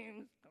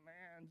 claims,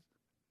 commands.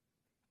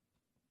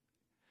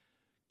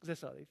 Because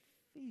that's how they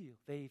feel.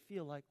 They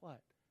feel like what?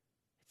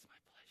 It's my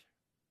pleasure.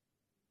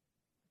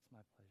 It's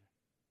my pleasure.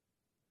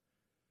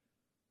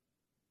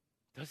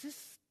 Does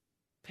this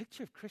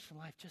picture of Christian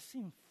life just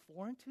seem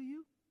foreign to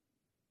you?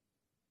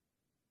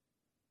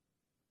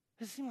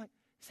 Does it seem like,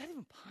 is that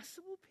even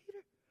possible, Peter?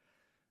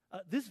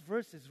 This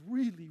verse is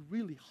really,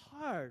 really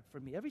hard for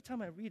me. Every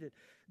time I read it,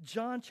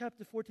 John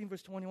chapter 14,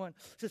 verse 21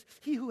 says,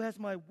 he who has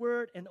my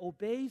word and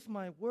obeys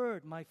my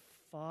word, my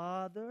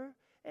Father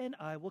and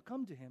I will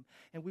come to him,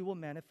 and we will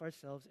manifest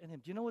ourselves in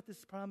him. Do you know what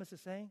this promise is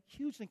saying?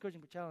 Hugely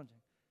encouraging but challenging.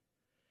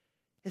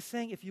 It's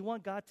saying if you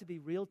want God to be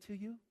real to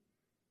you,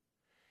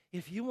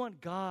 if you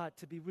want God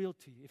to be real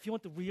to you, if you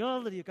want the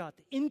reality of God,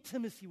 the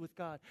intimacy with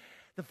God,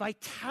 the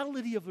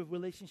vitality of a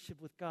relationship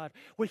with God,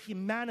 where he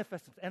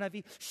manifests himself,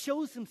 NIV,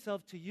 shows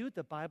himself to you,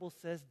 the Bible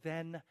says,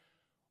 then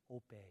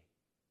obey.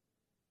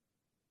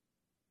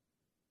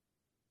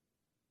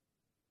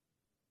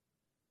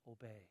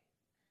 Obey.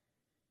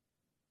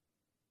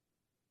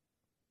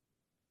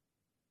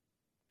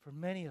 For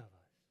many of us,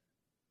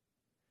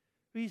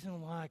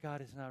 reason why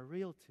God is not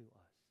real to us,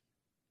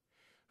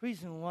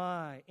 reason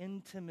why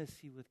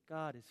intimacy with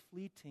God is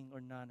fleeting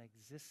or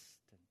non-existent.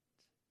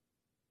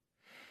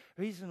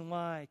 Reason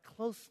why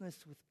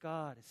closeness with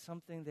God is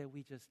something that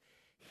we just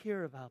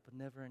hear about but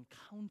never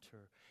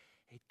encounter.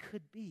 It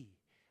could be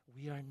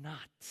we are not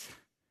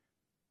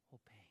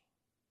obeying.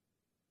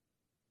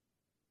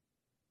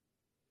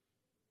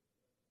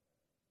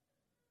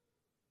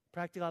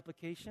 Practical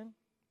application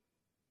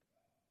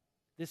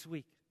this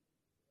week.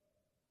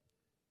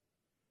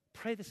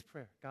 Pray this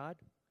prayer. God,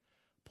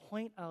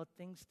 point out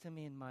things to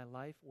me in my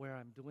life where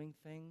I'm doing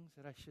things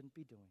that I shouldn't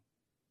be doing.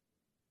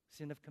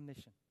 Sin of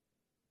commission.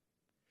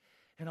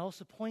 And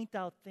also point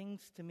out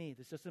things to me,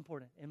 this is just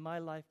important, in my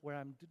life where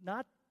I'm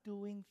not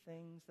doing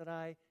things that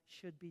I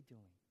should be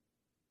doing,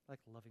 like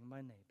loving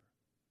my neighbor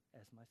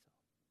as myself.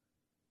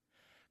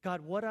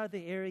 God, what are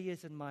the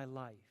areas in my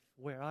life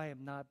where I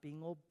am not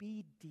being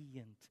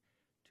obedient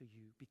to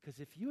you?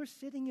 Because if you're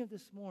sitting here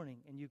this morning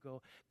and you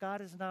go,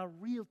 God is not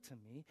real to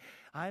me,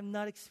 I'm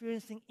not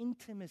experiencing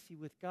intimacy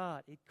with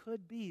God, it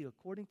could be,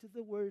 according to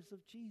the words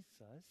of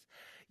Jesus,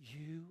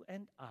 you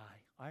and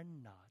I are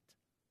not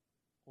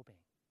obeying.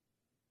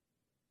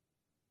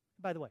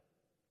 By the way,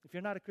 if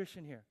you're not a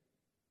Christian here,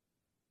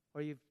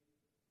 or you've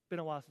been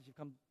a while since you've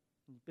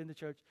been to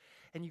church,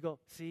 and you go,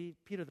 see,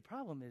 Peter, the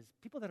problem is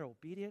people that are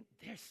obedient,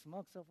 they're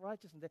smug,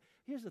 self-righteous. And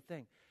here's the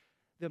thing.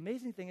 The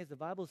amazing thing is the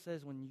Bible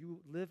says when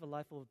you live a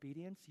life of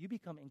obedience, you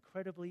become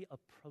incredibly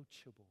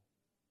approachable.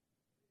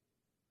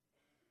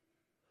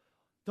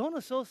 Don't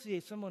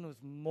associate someone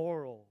who's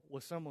moral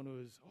with someone who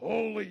is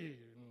holy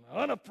and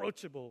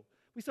unapproachable.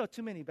 We saw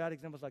too many bad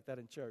examples like that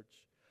in church.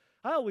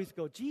 I always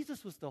go,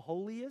 Jesus was the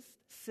holiest,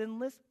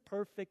 sinless,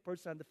 perfect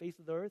person on the face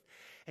of the earth,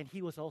 and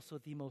he was also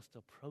the most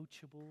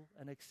approachable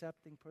and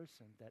accepting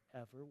person that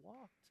ever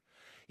walked.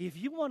 If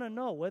you want to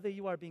know whether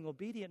you are being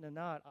obedient or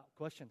not,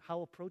 question,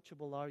 how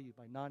approachable are you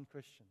by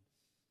non-Christians?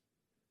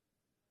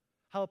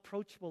 How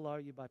approachable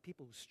are you by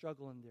people who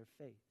struggle in their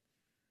faith?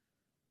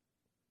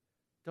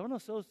 Don't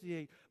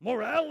associate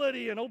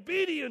morality and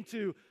obedience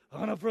to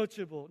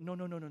unapproachable. No.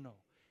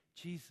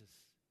 Jesus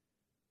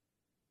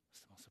was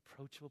the most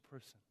approachable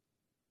person.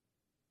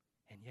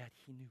 And yet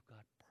he knew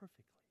God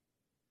perfectly.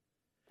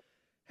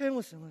 And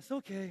listen,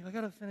 okay, I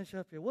got to finish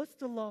up here. What's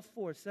the law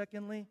for?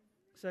 Secondly,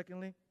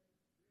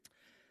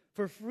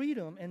 for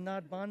freedom and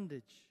not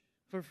bondage.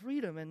 For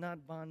freedom and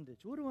not bondage.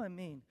 What do I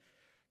mean?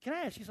 Can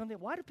I ask you something?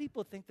 Why do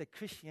people think that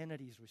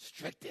Christianity is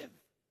restrictive?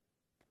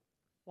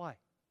 Why?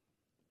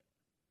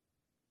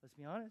 Let's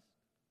be honest.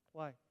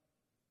 Why?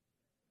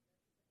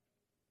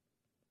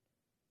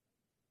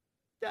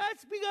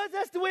 That's because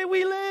that's the way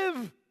we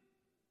live.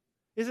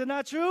 Is it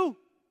not true?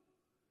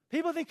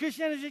 People think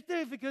Christianity is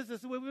restrictive because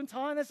that's the way we've been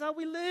taught, that's how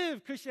we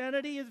live.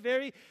 Christianity is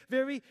very,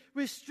 very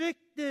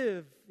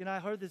restrictive. I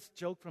heard this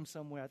joke from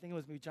somewhere. I think it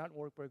was maybe John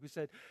Ortberg who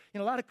said, a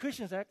lot of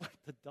Christians act like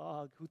the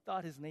dog who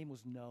thought his name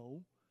was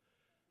No,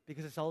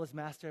 because it's all his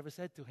master ever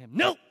said to him.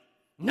 No.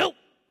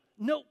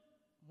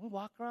 We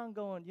walk around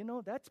going,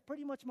 that's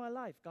pretty much my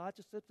life. God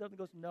just sits up and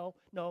goes, no,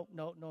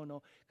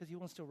 because he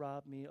wants to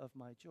rob me of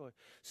my joy.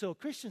 So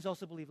Christians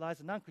also believe lies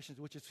of non-Christians,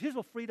 which is, here's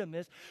what freedom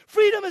is.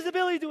 Freedom is the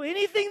ability to do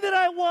anything that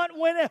I want,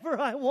 whenever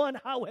I want,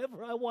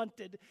 however I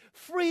wanted.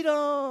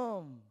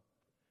 Freedom.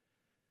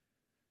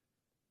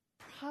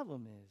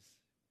 Problem is,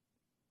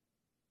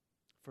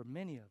 for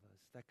many of us,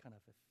 that kind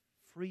of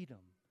freedom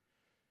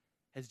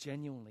has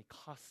genuinely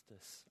cost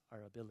us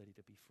our ability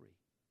to be free.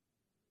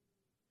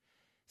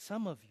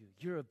 Some of you,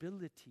 your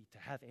ability to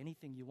have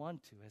anything you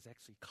want to has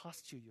actually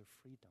cost you your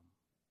freedom.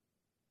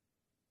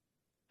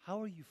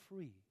 How are you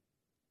free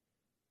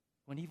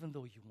when even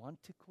though you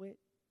want to quit,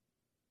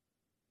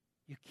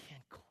 you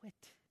can't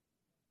quit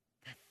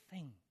that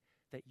thing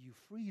that you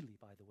freely,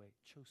 by the way,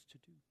 chose to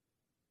do?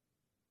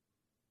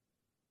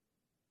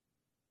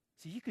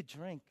 See, you could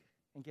drink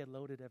and get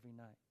loaded every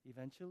night.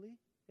 Eventually,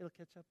 it'll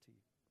catch up to you.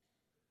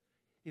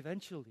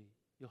 Eventually,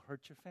 you'll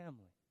hurt your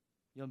family.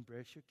 You'll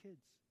embarrass your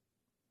kids.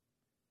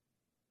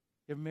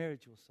 Your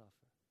marriage will suffer.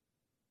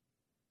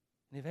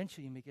 And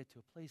eventually you may get to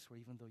a place where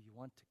even though you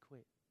want to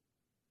quit,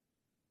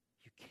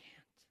 you can't.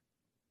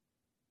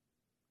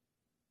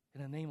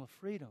 In the name of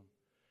freedom,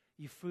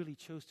 you freely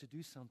chose to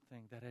do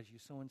something that has you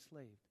so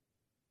enslaved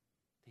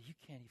that you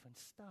can't even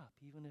stop,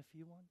 even if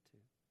you want to.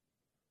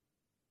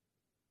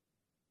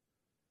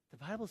 The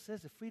Bible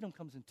says that freedom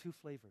comes in two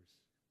flavors.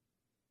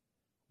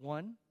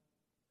 One,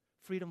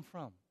 freedom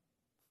from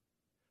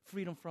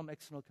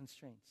external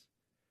constraints.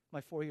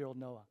 My 4-year-old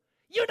Noah,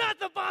 you're not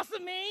the boss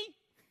of me.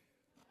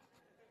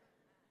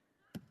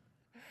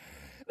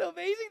 The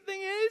amazing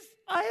thing is,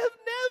 I have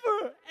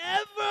never,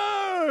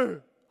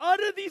 ever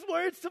uttered these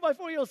words to my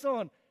 4-year-old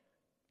son.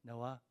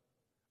 Noah,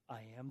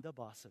 I am the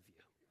boss of you.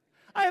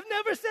 I have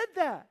never said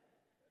that.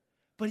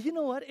 But you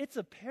know what? It's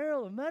a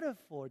parallel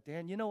metaphor,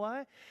 Dan. You know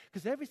why?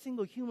 Because every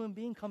single human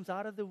being comes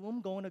out of the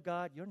womb going to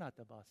God, you're not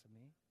the boss of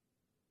me.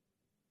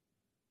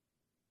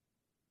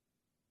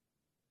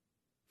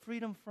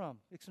 Freedom from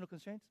external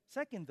constraints.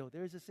 Second, though,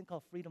 there is this thing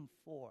called freedom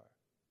for.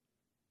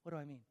 What do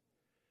I mean?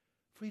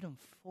 Freedom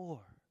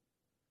for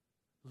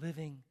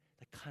living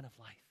the kind of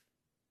life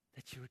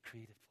that you were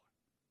created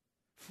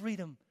for.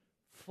 Freedom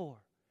for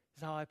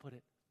is how I put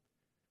it.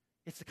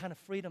 It's the kind of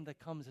freedom that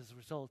comes as a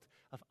result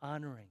of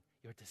honoring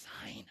your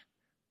design.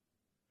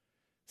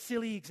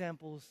 Silly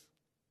examples,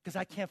 because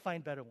I can't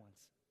find better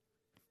ones.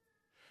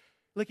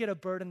 Look at a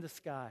bird in the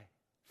sky.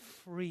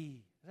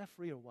 Free. Is that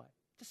free or what?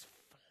 Just fly.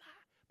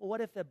 But what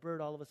if that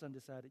bird all of a sudden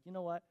decided, you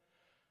know what?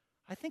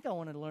 I think I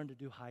want to learn to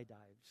do high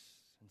dives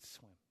and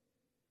swim.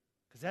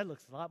 Because that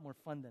looks a lot more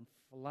fun than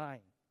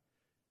flying.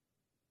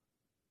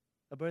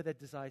 A bird that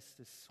decides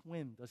to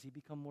swim, does he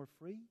become more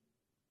free?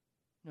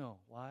 No.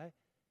 Why?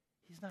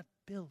 He's not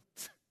built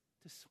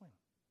to swim.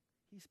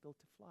 He's built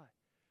to fly.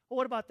 Well,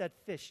 what about that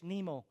fish,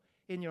 Nemo,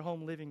 in your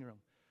home living room?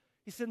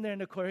 He's sitting there in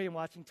the aquarium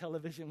watching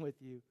television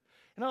with you.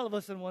 And all of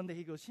a sudden one day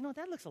he goes, you know,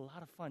 that looks a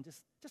lot of fun,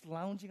 just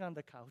lounging on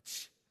the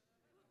couch.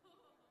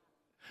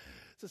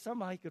 So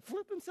somehow he could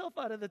flip himself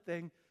out of the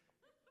thing.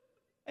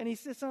 And he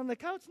sits on the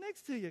couch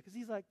next to you because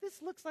he's like,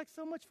 this looks like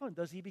so much fun.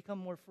 Does he become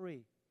more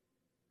free?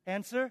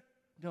 Answer,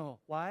 no.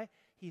 Why?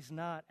 He's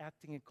not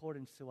acting in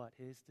accordance to what?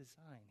 His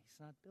design. He's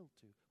not built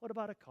to. What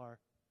about a car?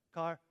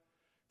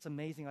 It's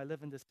amazing. I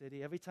live in the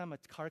city. Every time a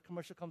car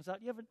commercial comes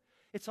out,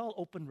 it's all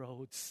open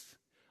roads.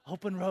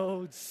 Open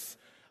roads.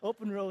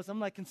 Open roads. I'm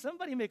like, can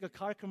somebody make a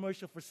car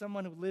commercial for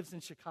someone who lives in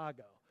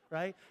Chicago,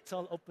 right? It's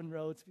all open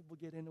roads. People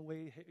get in the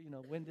way,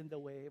 wind in the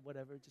way,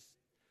 whatever. Just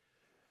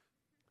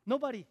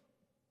nobody,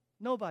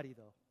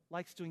 though,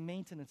 likes doing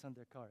maintenance on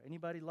their car.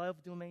 Anybody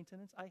love doing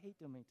maintenance? I hate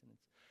doing maintenance.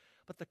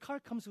 But the car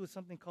comes with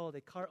something called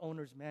a car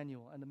owner's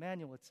manual. And the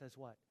manual, it says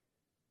what?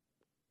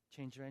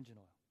 Change your engine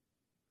oil.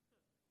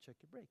 Check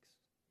your brakes.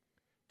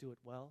 Do it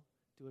well.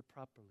 Do it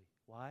properly.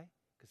 Why?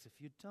 Because if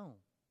you don't,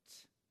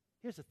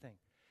 here's the thing.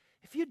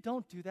 If you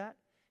don't do that,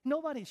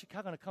 nobody in Chicago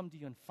is going to come to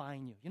you and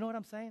fine you. You know what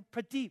I'm saying?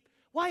 Pradeep,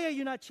 why are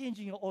you not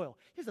changing your oil?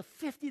 Here's a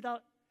 $50.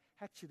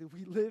 Actually,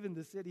 we live in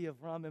the city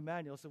of Rahm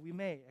Emanuel, so we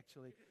may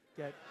actually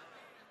get...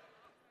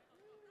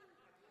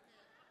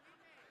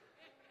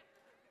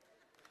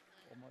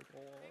 Oh my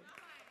God.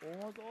 Oh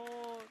my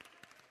God.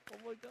 Oh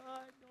my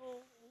God. No.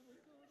 Oh my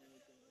God.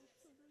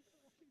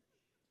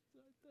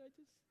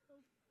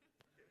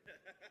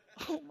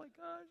 Oh my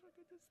gosh. Look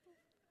at this stuff.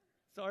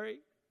 Sorry.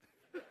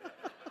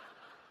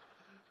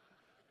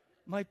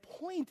 My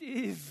point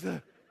is,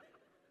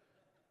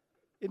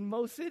 in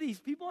most cities,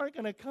 people aren't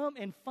going to come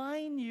and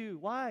fine you.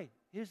 Why?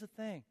 Here's the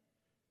thing.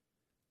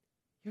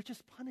 You're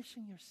just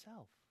punishing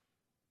yourself.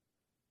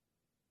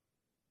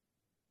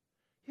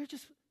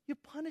 You're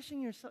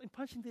punishing yourself and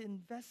punishing the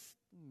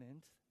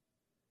investment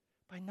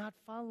by not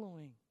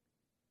following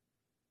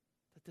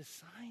the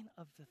design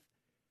of the...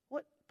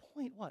 What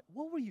point? What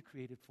were you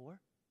created for?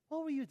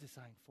 What were you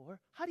designed for?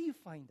 How do you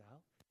find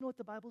out? You know what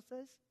the Bible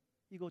says?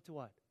 You go to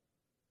what?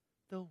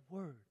 The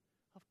Word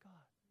of God.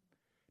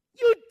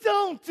 You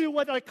don't do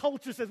what our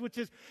culture says, which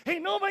is, hey,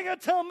 nobody going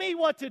to tell me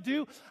what to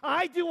do.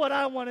 I do what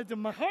I want to do.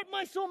 My heart,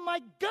 my soul, my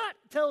gut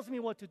tells me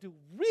what to do.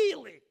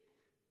 Really?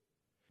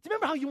 Do you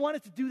remember how you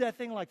wanted to do that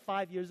thing like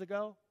 5 years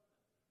ago?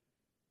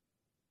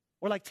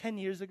 Or like 10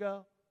 years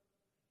ago?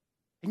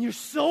 And you're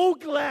so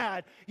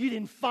glad you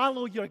didn't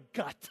follow your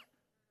gut.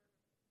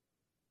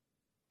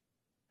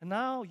 And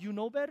now you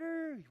know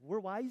better, we're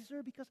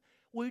wiser, because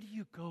where do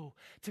you go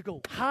to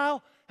go?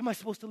 How am I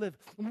supposed to live?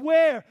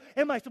 Where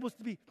am I supposed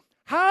to be?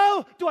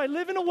 How do I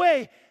live in a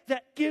way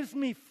that gives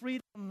me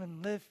freedom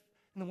and live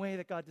in the way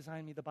that God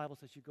designed me? The Bible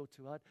says you go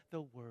to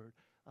the Word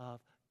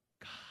of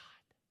God.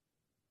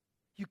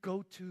 You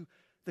go to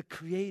the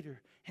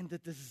creator and the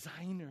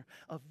designer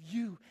of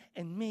you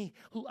and me,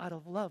 who out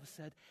of love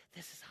said,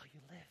 this is how you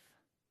live.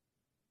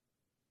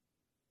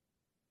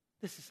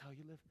 This is how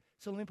you live.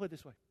 So let me put it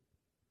this way.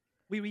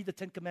 We read the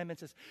Ten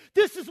Commandments as,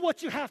 this is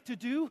what you have to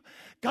do.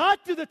 God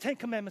through the Ten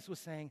Commandments was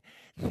saying,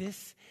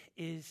 this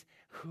is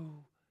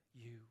who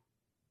you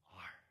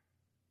are.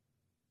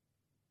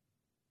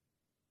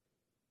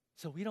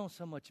 So we don't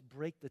so much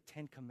break the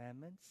Ten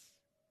Commandments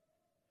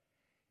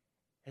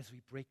as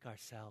we break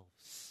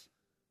ourselves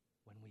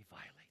when we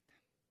violate them.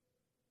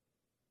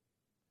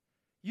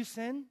 You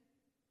sin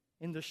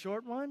in the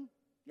short run,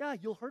 yeah,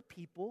 you'll hurt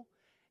people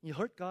You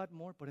hurt God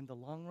more, but in the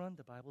long run,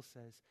 the Bible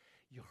says,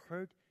 you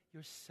hurt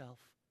yourself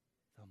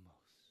the most.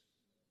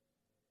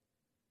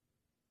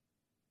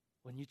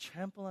 When you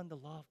trample on the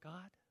law of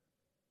God,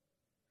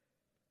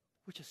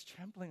 we're just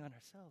trampling on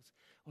ourselves.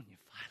 When you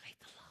violate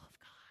the law of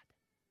God,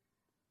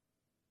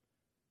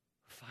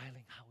 we're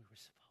violating how we were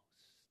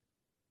supposed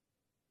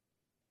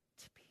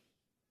to be.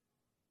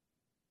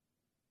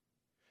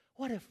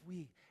 What if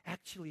we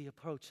actually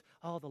approach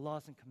all the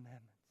laws and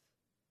commandments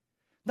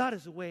not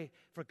as a way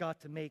for God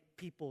to make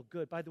people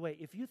good? By the way,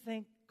 if you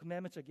think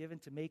commandments are given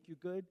to make you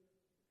good,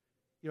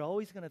 you're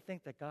always going to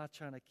think that God's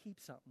trying to keep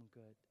something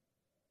good.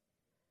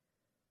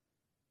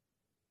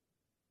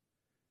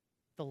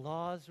 The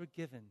laws were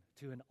given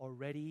to an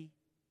already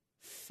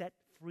set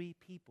free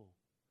people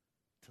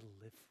to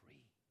live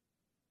free.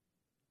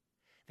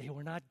 They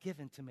were not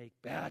given to make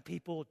bad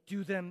people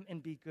do them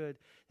and be good.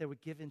 They were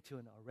given to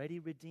an already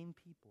redeemed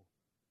people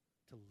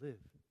to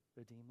live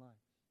redeemed lives.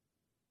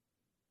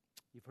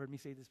 You've heard me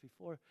say this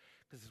before,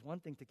 because it's one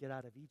thing to get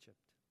out of Egypt.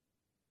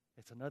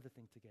 It's another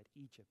thing to get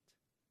Egypt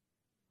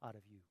out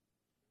of you.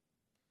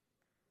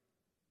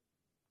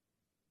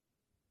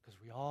 Because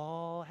we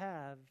all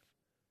have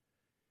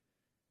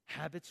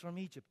habits from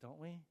Egypt, don't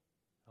we?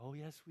 Oh,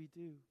 yes, we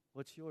do.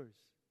 What's yours?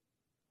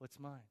 What's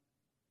mine?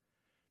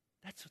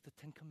 That's what the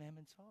Ten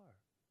Commandments are.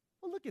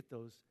 Well, look at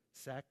those.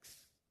 Sex.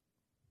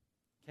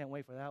 Can't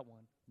wait for that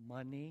one.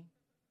 Money.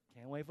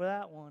 Can't wait for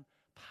that one.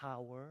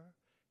 Power.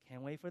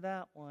 Can't wait for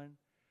that one.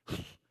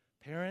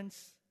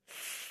 Parents.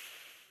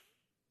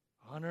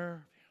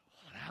 Honor.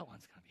 Oh, that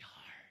one's going to be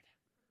hard.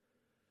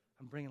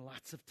 I'm bringing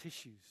lots of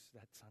tissues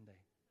that Sunday.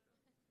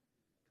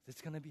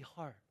 It's going to be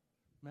hard.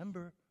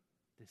 Remember,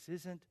 this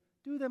isn't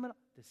do them.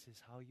 This is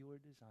how you were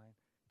designed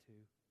to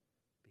be.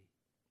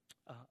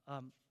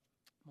 I'm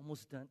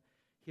almost done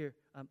here.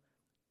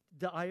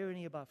 The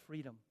irony about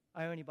freedom.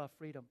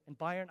 And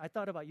Byron, I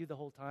thought about you the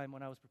whole time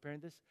when I was preparing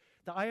this.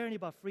 The irony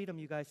about freedom,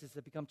 you guys, is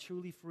to become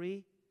truly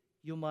free,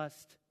 you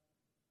must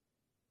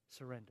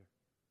surrender.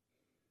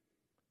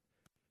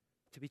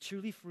 To be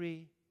truly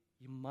free,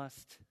 you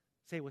must,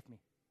 say it with me,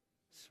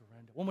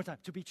 surrender. One more time.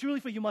 To be truly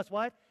free, you must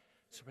what?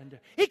 Surrender.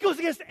 It goes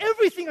against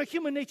everything our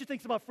human nature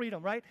thinks about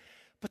freedom, right?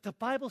 But the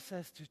Bible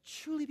says to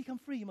truly become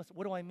free, you must.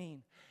 What do I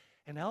mean?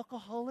 An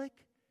alcoholic,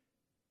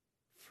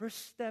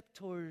 first step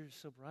towards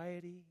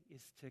sobriety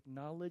is to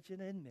acknowledge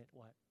and admit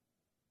what?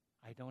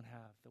 I don't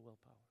have the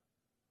willpower.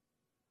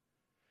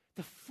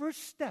 The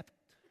first step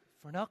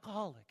for an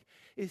alcoholic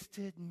is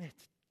to admit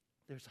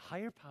there's a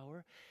higher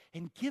power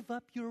and give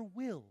up your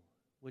will,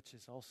 which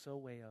is also a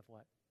way of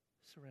what?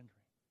 Surrendering.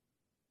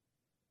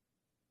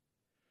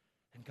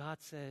 And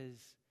God says,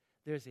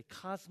 there's a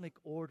cosmic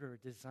order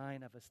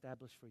design I've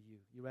established for you.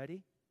 You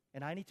ready?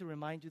 And I need to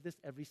remind you this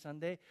every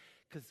Sunday,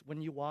 because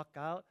when you walk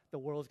out, the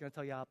world's going to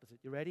tell you opposite.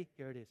 You ready?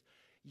 Here it is.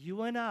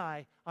 You and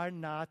I are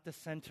not the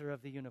center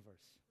of the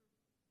universe.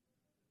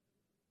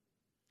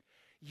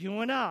 You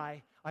and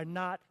I are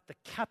not the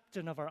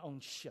captain of our own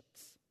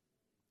ships.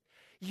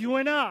 You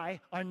and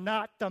I are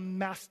not the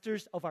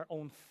masters of our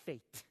own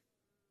fate.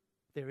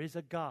 There is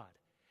a God,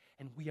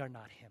 and we are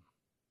not Him.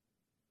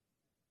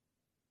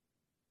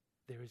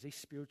 There is a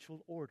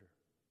spiritual order,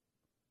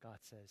 God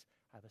says,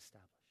 I've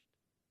established.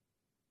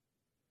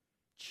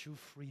 True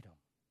freedom.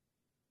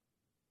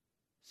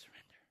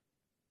 Surrender.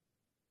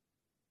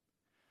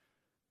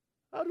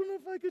 I don't know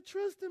if I could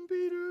trust him,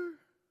 Peter.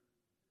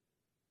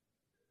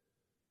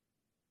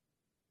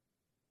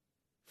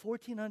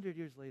 1,400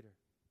 years later,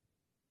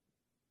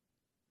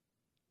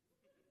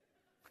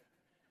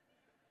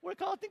 we're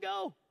called to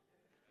go.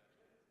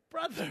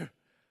 Brother,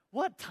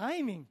 what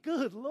timing.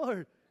 Good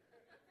Lord.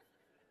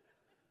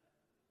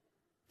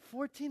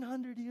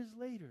 1,400 years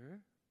later,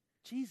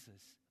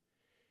 Jesus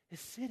is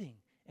sitting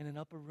in an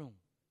upper room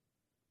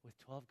with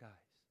 12 guys.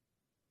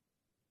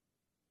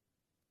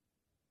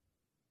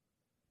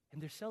 And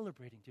they're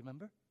celebrating. Do you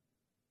remember?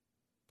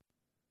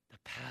 The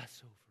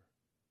Passover.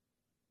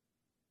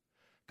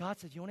 God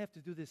said, you only have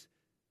to do this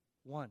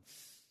once.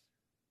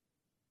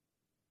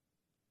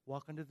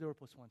 Walk under the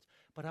doorpost once.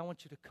 But I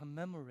want you to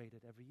commemorate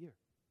it every year.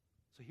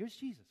 So here's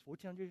Jesus,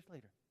 1,400 years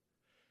later.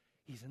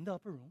 He's in the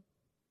upper room.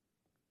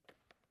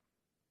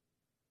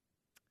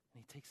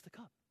 And he takes the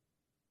cup.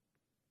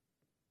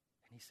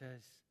 And he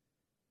says,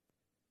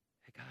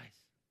 hey guys,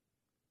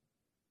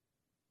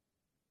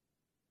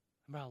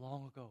 remember how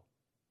long ago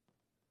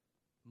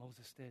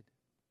Moses did?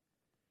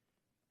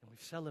 And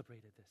we've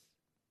celebrated this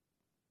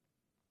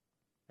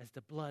as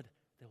the blood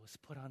that was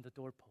put on the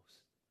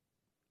doorpost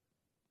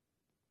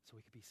so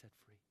we could be set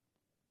free.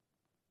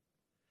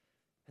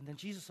 And then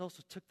Jesus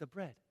also took the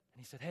bread and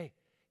he said, hey,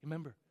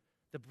 remember,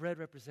 the bread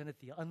represented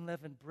the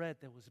unleavened bread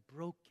that was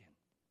broken.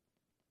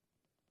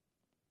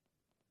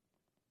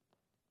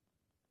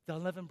 The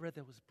unleavened bread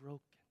that was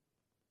broken.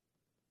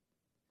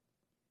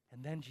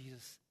 And then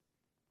Jesus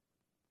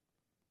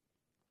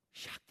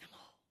shocked them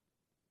all.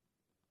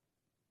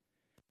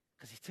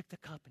 Because he took the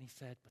cup and he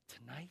said, but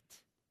tonight,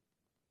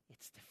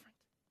 it's different.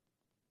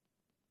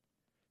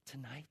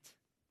 Tonight,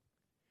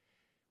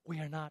 we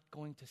are not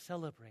going to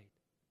celebrate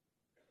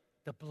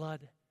the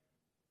blood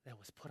that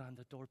was put on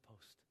the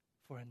doorpost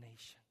for a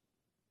nation.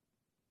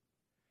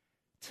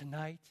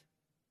 Tonight,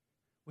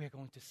 we are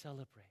going to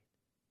celebrate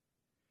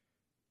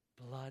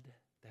blood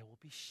that will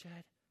be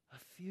shed a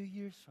few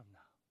years from now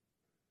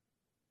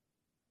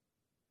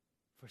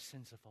for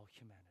sins of all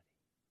humanity.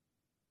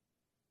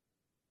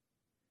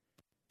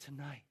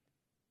 Tonight,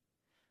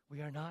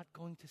 we are not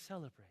going to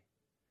celebrate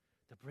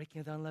the breaking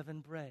of the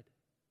unleavened bread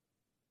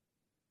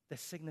that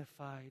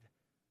signified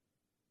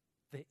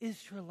the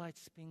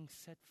Israelites being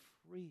set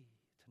free.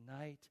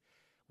 Tonight,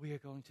 we are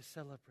going to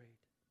celebrate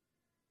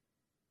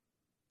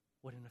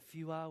what in a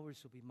few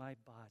hours will be my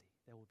body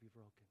that will be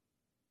broken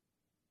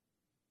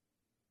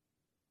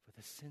for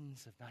the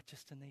sins of not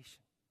just a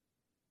nation,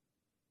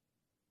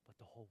 but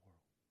the whole world.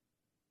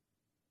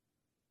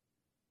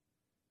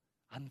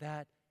 On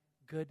that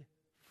Good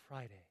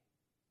Friday,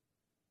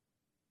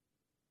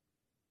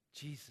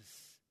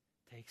 Jesus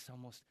takes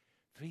almost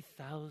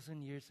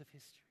 3,000 years of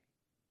history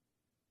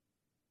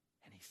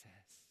and he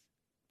says,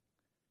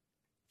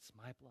 it's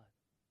my blood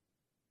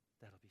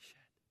that'll be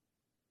shed.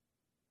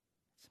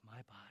 It's my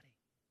body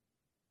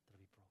that'll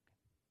be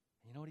broken.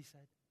 And you know what he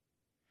said?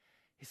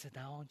 He said,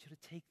 now I want you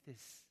to take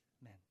this,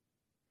 men,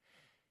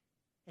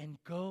 and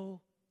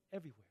go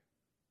everywhere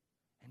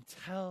and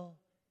tell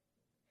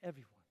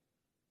everyone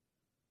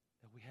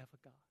that we have a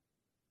God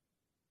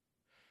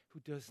who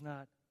does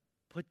not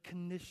put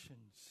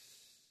conditions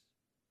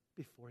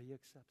before he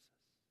accepts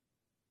us.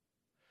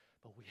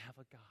 But we have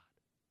a God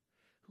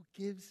who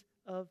gives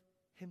of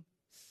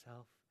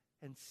himself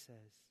and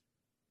says,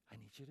 I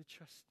need you to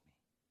trust me.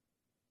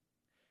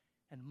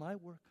 And my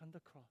work on the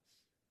cross,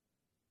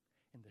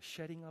 and the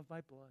shedding of my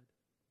blood,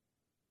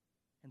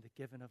 and the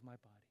giving of my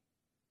body,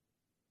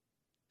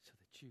 so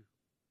that you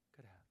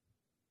could have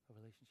a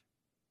relationship.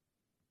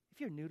 If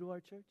you're new to our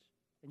church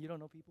and you don't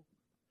know people,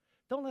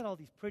 don't let all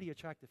these pretty,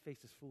 attractive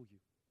faces fool you.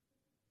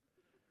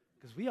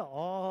 Because we are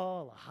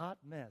all a hot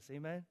mess.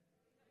 Amen?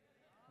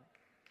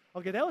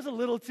 Okay, that was a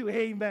little too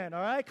amen,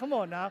 all right? Come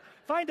on now.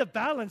 Find a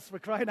balance for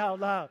crying out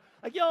loud.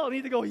 Like, y'all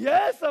need to go,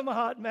 yes, I'm a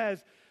hot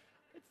mess.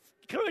 It's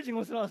encouraging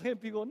once in a while hearing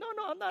people go, no,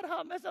 I'm not a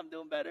hot mess. I'm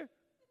doing better.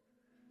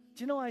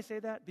 Do you know why I say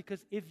that?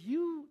 Because if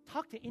you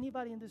talk to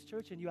anybody in this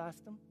church and you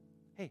ask them,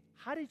 hey,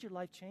 how did your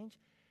life change?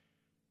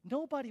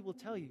 Nobody will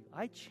tell you,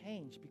 I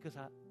changed because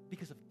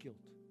of guilt.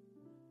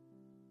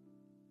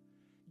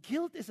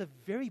 Guilt is a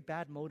very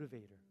bad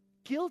motivator.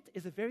 Guilt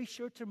is a very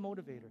short-term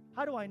motivator.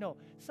 How do I know?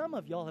 Some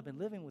of y'all have been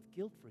living with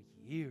guilt for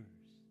years.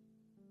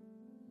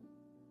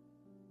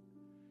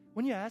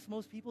 When you ask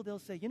most people, they'll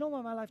say, you know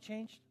why my life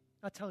changed?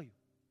 I'll tell you.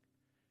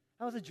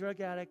 I was a drug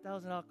addict. I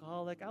was an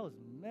alcoholic. I was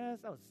a mess.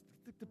 I was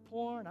addicted to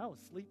porn. I was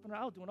sleeping.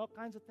 I was doing all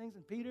kinds of things.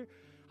 And Peter,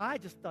 I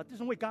just thought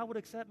there's no way God would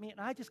accept me. And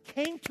I just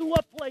came to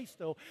a place,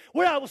 though,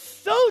 where I was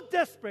so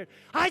desperate.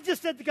 I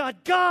just said to God,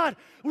 God,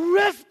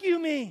 rescue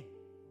me.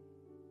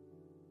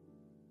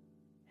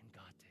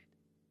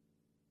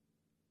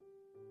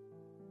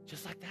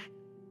 Just like that.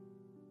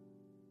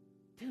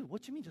 Dude,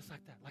 what you mean just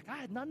like that? Like I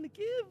had nothing to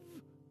give.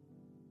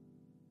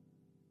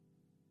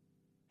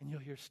 And you'll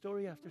hear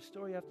story after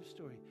story after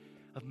story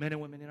of men and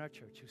women in our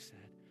church who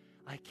said,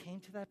 I came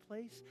to that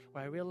place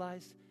where I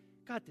realized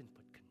God didn't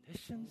put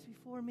conditions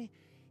before me.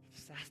 He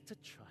just asked to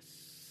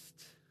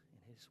trust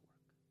in his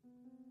work.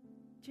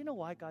 Do you know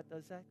why God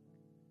does that?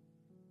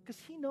 Because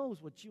he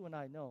knows what you and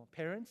I know.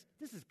 Parents,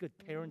 this is good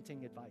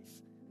parenting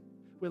advice.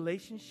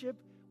 Relationship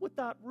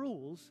without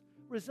rules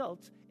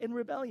results in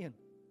rebellion.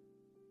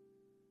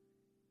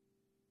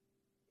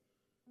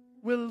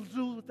 Will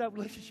rule with that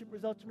relationship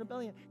results in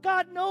rebellion.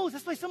 God knows.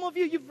 That's why some of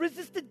you, you've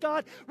resisted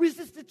God,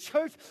 resisted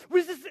church,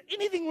 resisted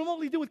anything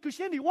remotely to do with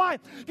Christianity. Why?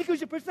 Because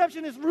your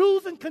perception is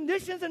rules and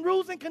conditions and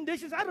rules and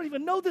conditions. I don't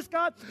even know this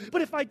God,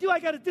 but if I do,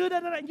 I got to do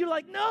that. And you're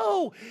like,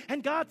 no.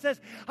 And God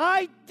says,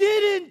 I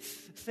didn't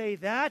say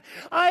that.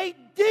 I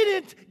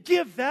didn't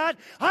give that.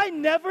 I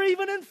never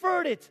even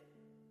inferred it.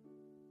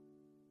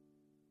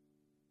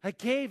 I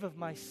gave of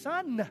my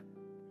son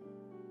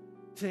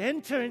to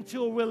enter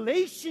into a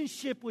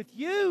relationship with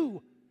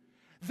you.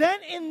 Then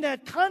in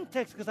that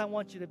context, because I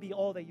want you to be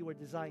all that you were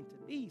designed to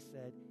be,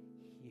 said,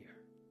 here.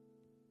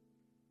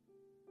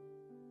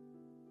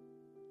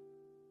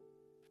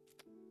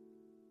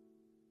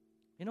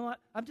 You know what?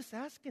 I'm just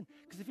asking.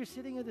 Because if you're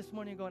sitting here this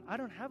morning going, I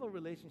don't have a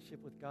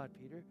relationship with God,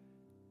 Peter.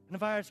 And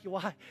if I ask you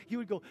why, you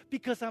would go,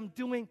 because I'm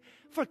doing,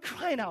 for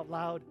crying out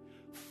loud,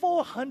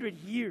 400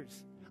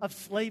 years of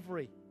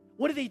slavery.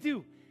 What do they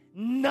do?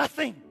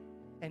 Nothing.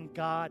 And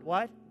God,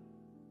 what?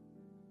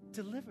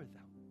 Delivered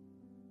them.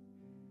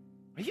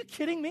 Are you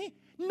kidding me?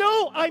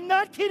 No, I'm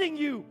not kidding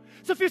you.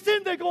 So if you're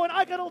sitting there going,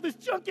 I got all this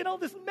junk and all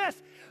this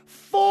mess,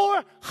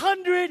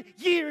 400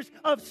 years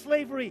of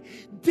slavery.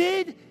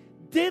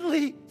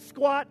 Diddly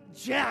squat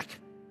jack.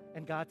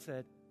 And God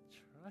said,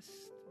 trust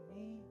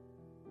me.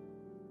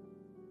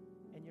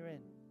 And you're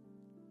in.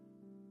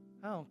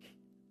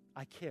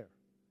 I care.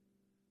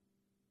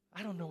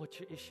 I don't know what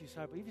your issues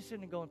are, but if you're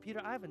sitting and going,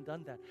 Peter, I haven't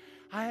done that.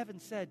 I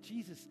haven't said,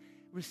 Jesus,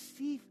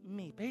 receive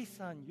me based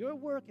on your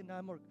work and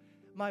my work.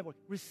 my work.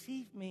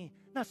 Receive me,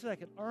 not so that I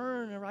can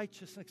earn a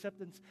righteous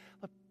acceptance,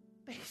 but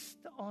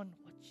based on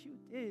what you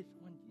did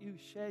when you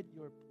shed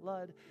your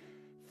blood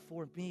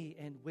for me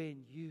and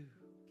when you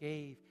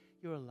gave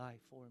your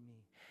life for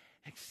me.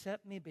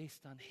 Accept me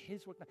based on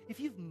his work. Now, if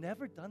you've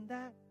never done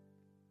that,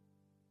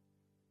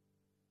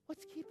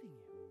 what's keeping you?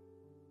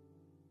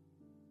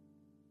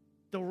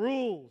 The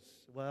rules.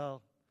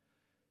 Well,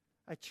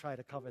 I try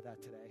to cover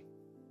that today.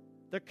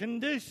 The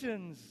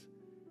conditions.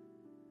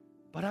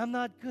 But I'm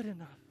not good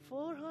enough.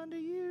 400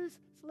 years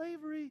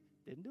slavery.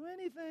 Didn't do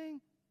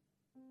anything.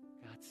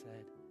 God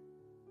said,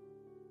 you're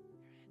in.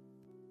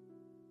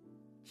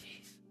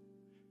 Jeez.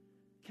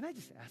 Can I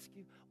just ask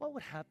you, what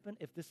would happen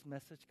if this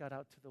message got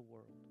out to the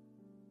world?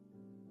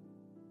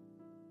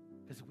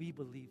 Because we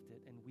believed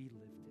it and we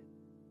lived it.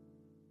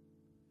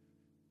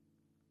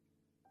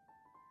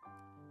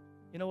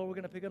 You know what we're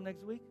going to pick up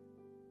next week?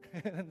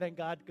 And then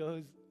God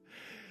goes,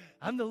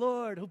 I'm the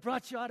Lord who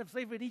brought you out of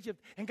slavery in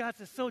Egypt. And God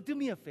says, so do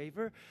me a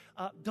favor.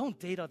 Don't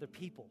date other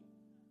people.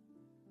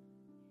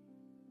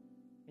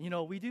 And you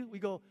know what we do? We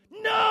go,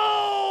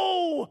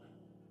 no!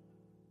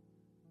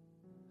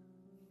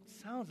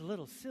 Sounds a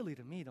little silly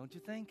to me, don't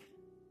you think?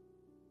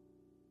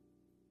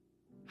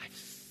 I've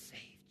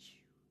saved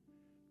you,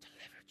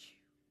 delivered you,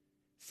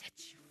 set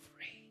you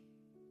free.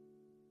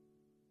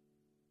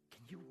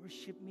 Can you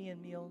worship me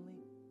and me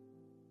only?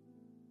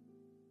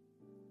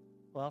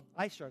 Well,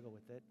 I struggle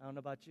with it. I don't know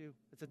about you.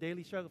 It's a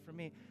daily struggle for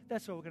me.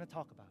 That's why we're going to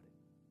talk about it.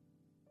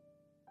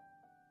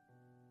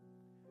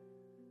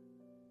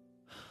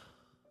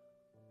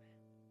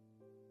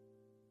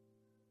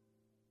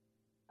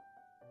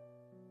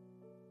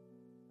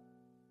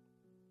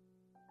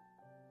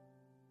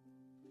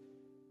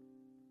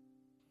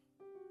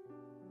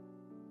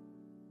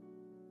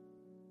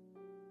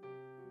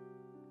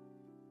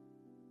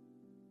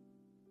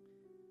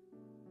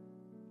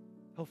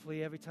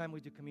 Hopefully every time we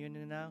do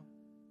communion now,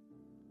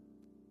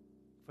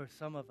 for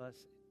some of us,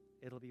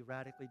 it'll be a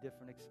radically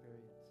different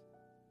experience.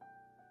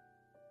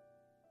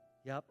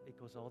 Yep, it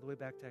goes all the way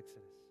back to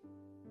Exodus.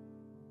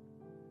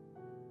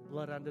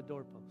 Blood on the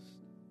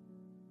doorpost.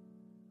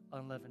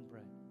 Unleavened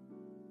bread.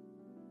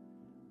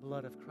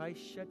 Blood of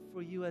Christ shed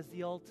for you as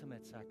the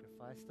ultimate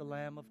sacrifice, the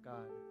Lamb of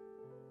God.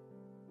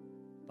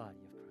 Body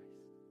of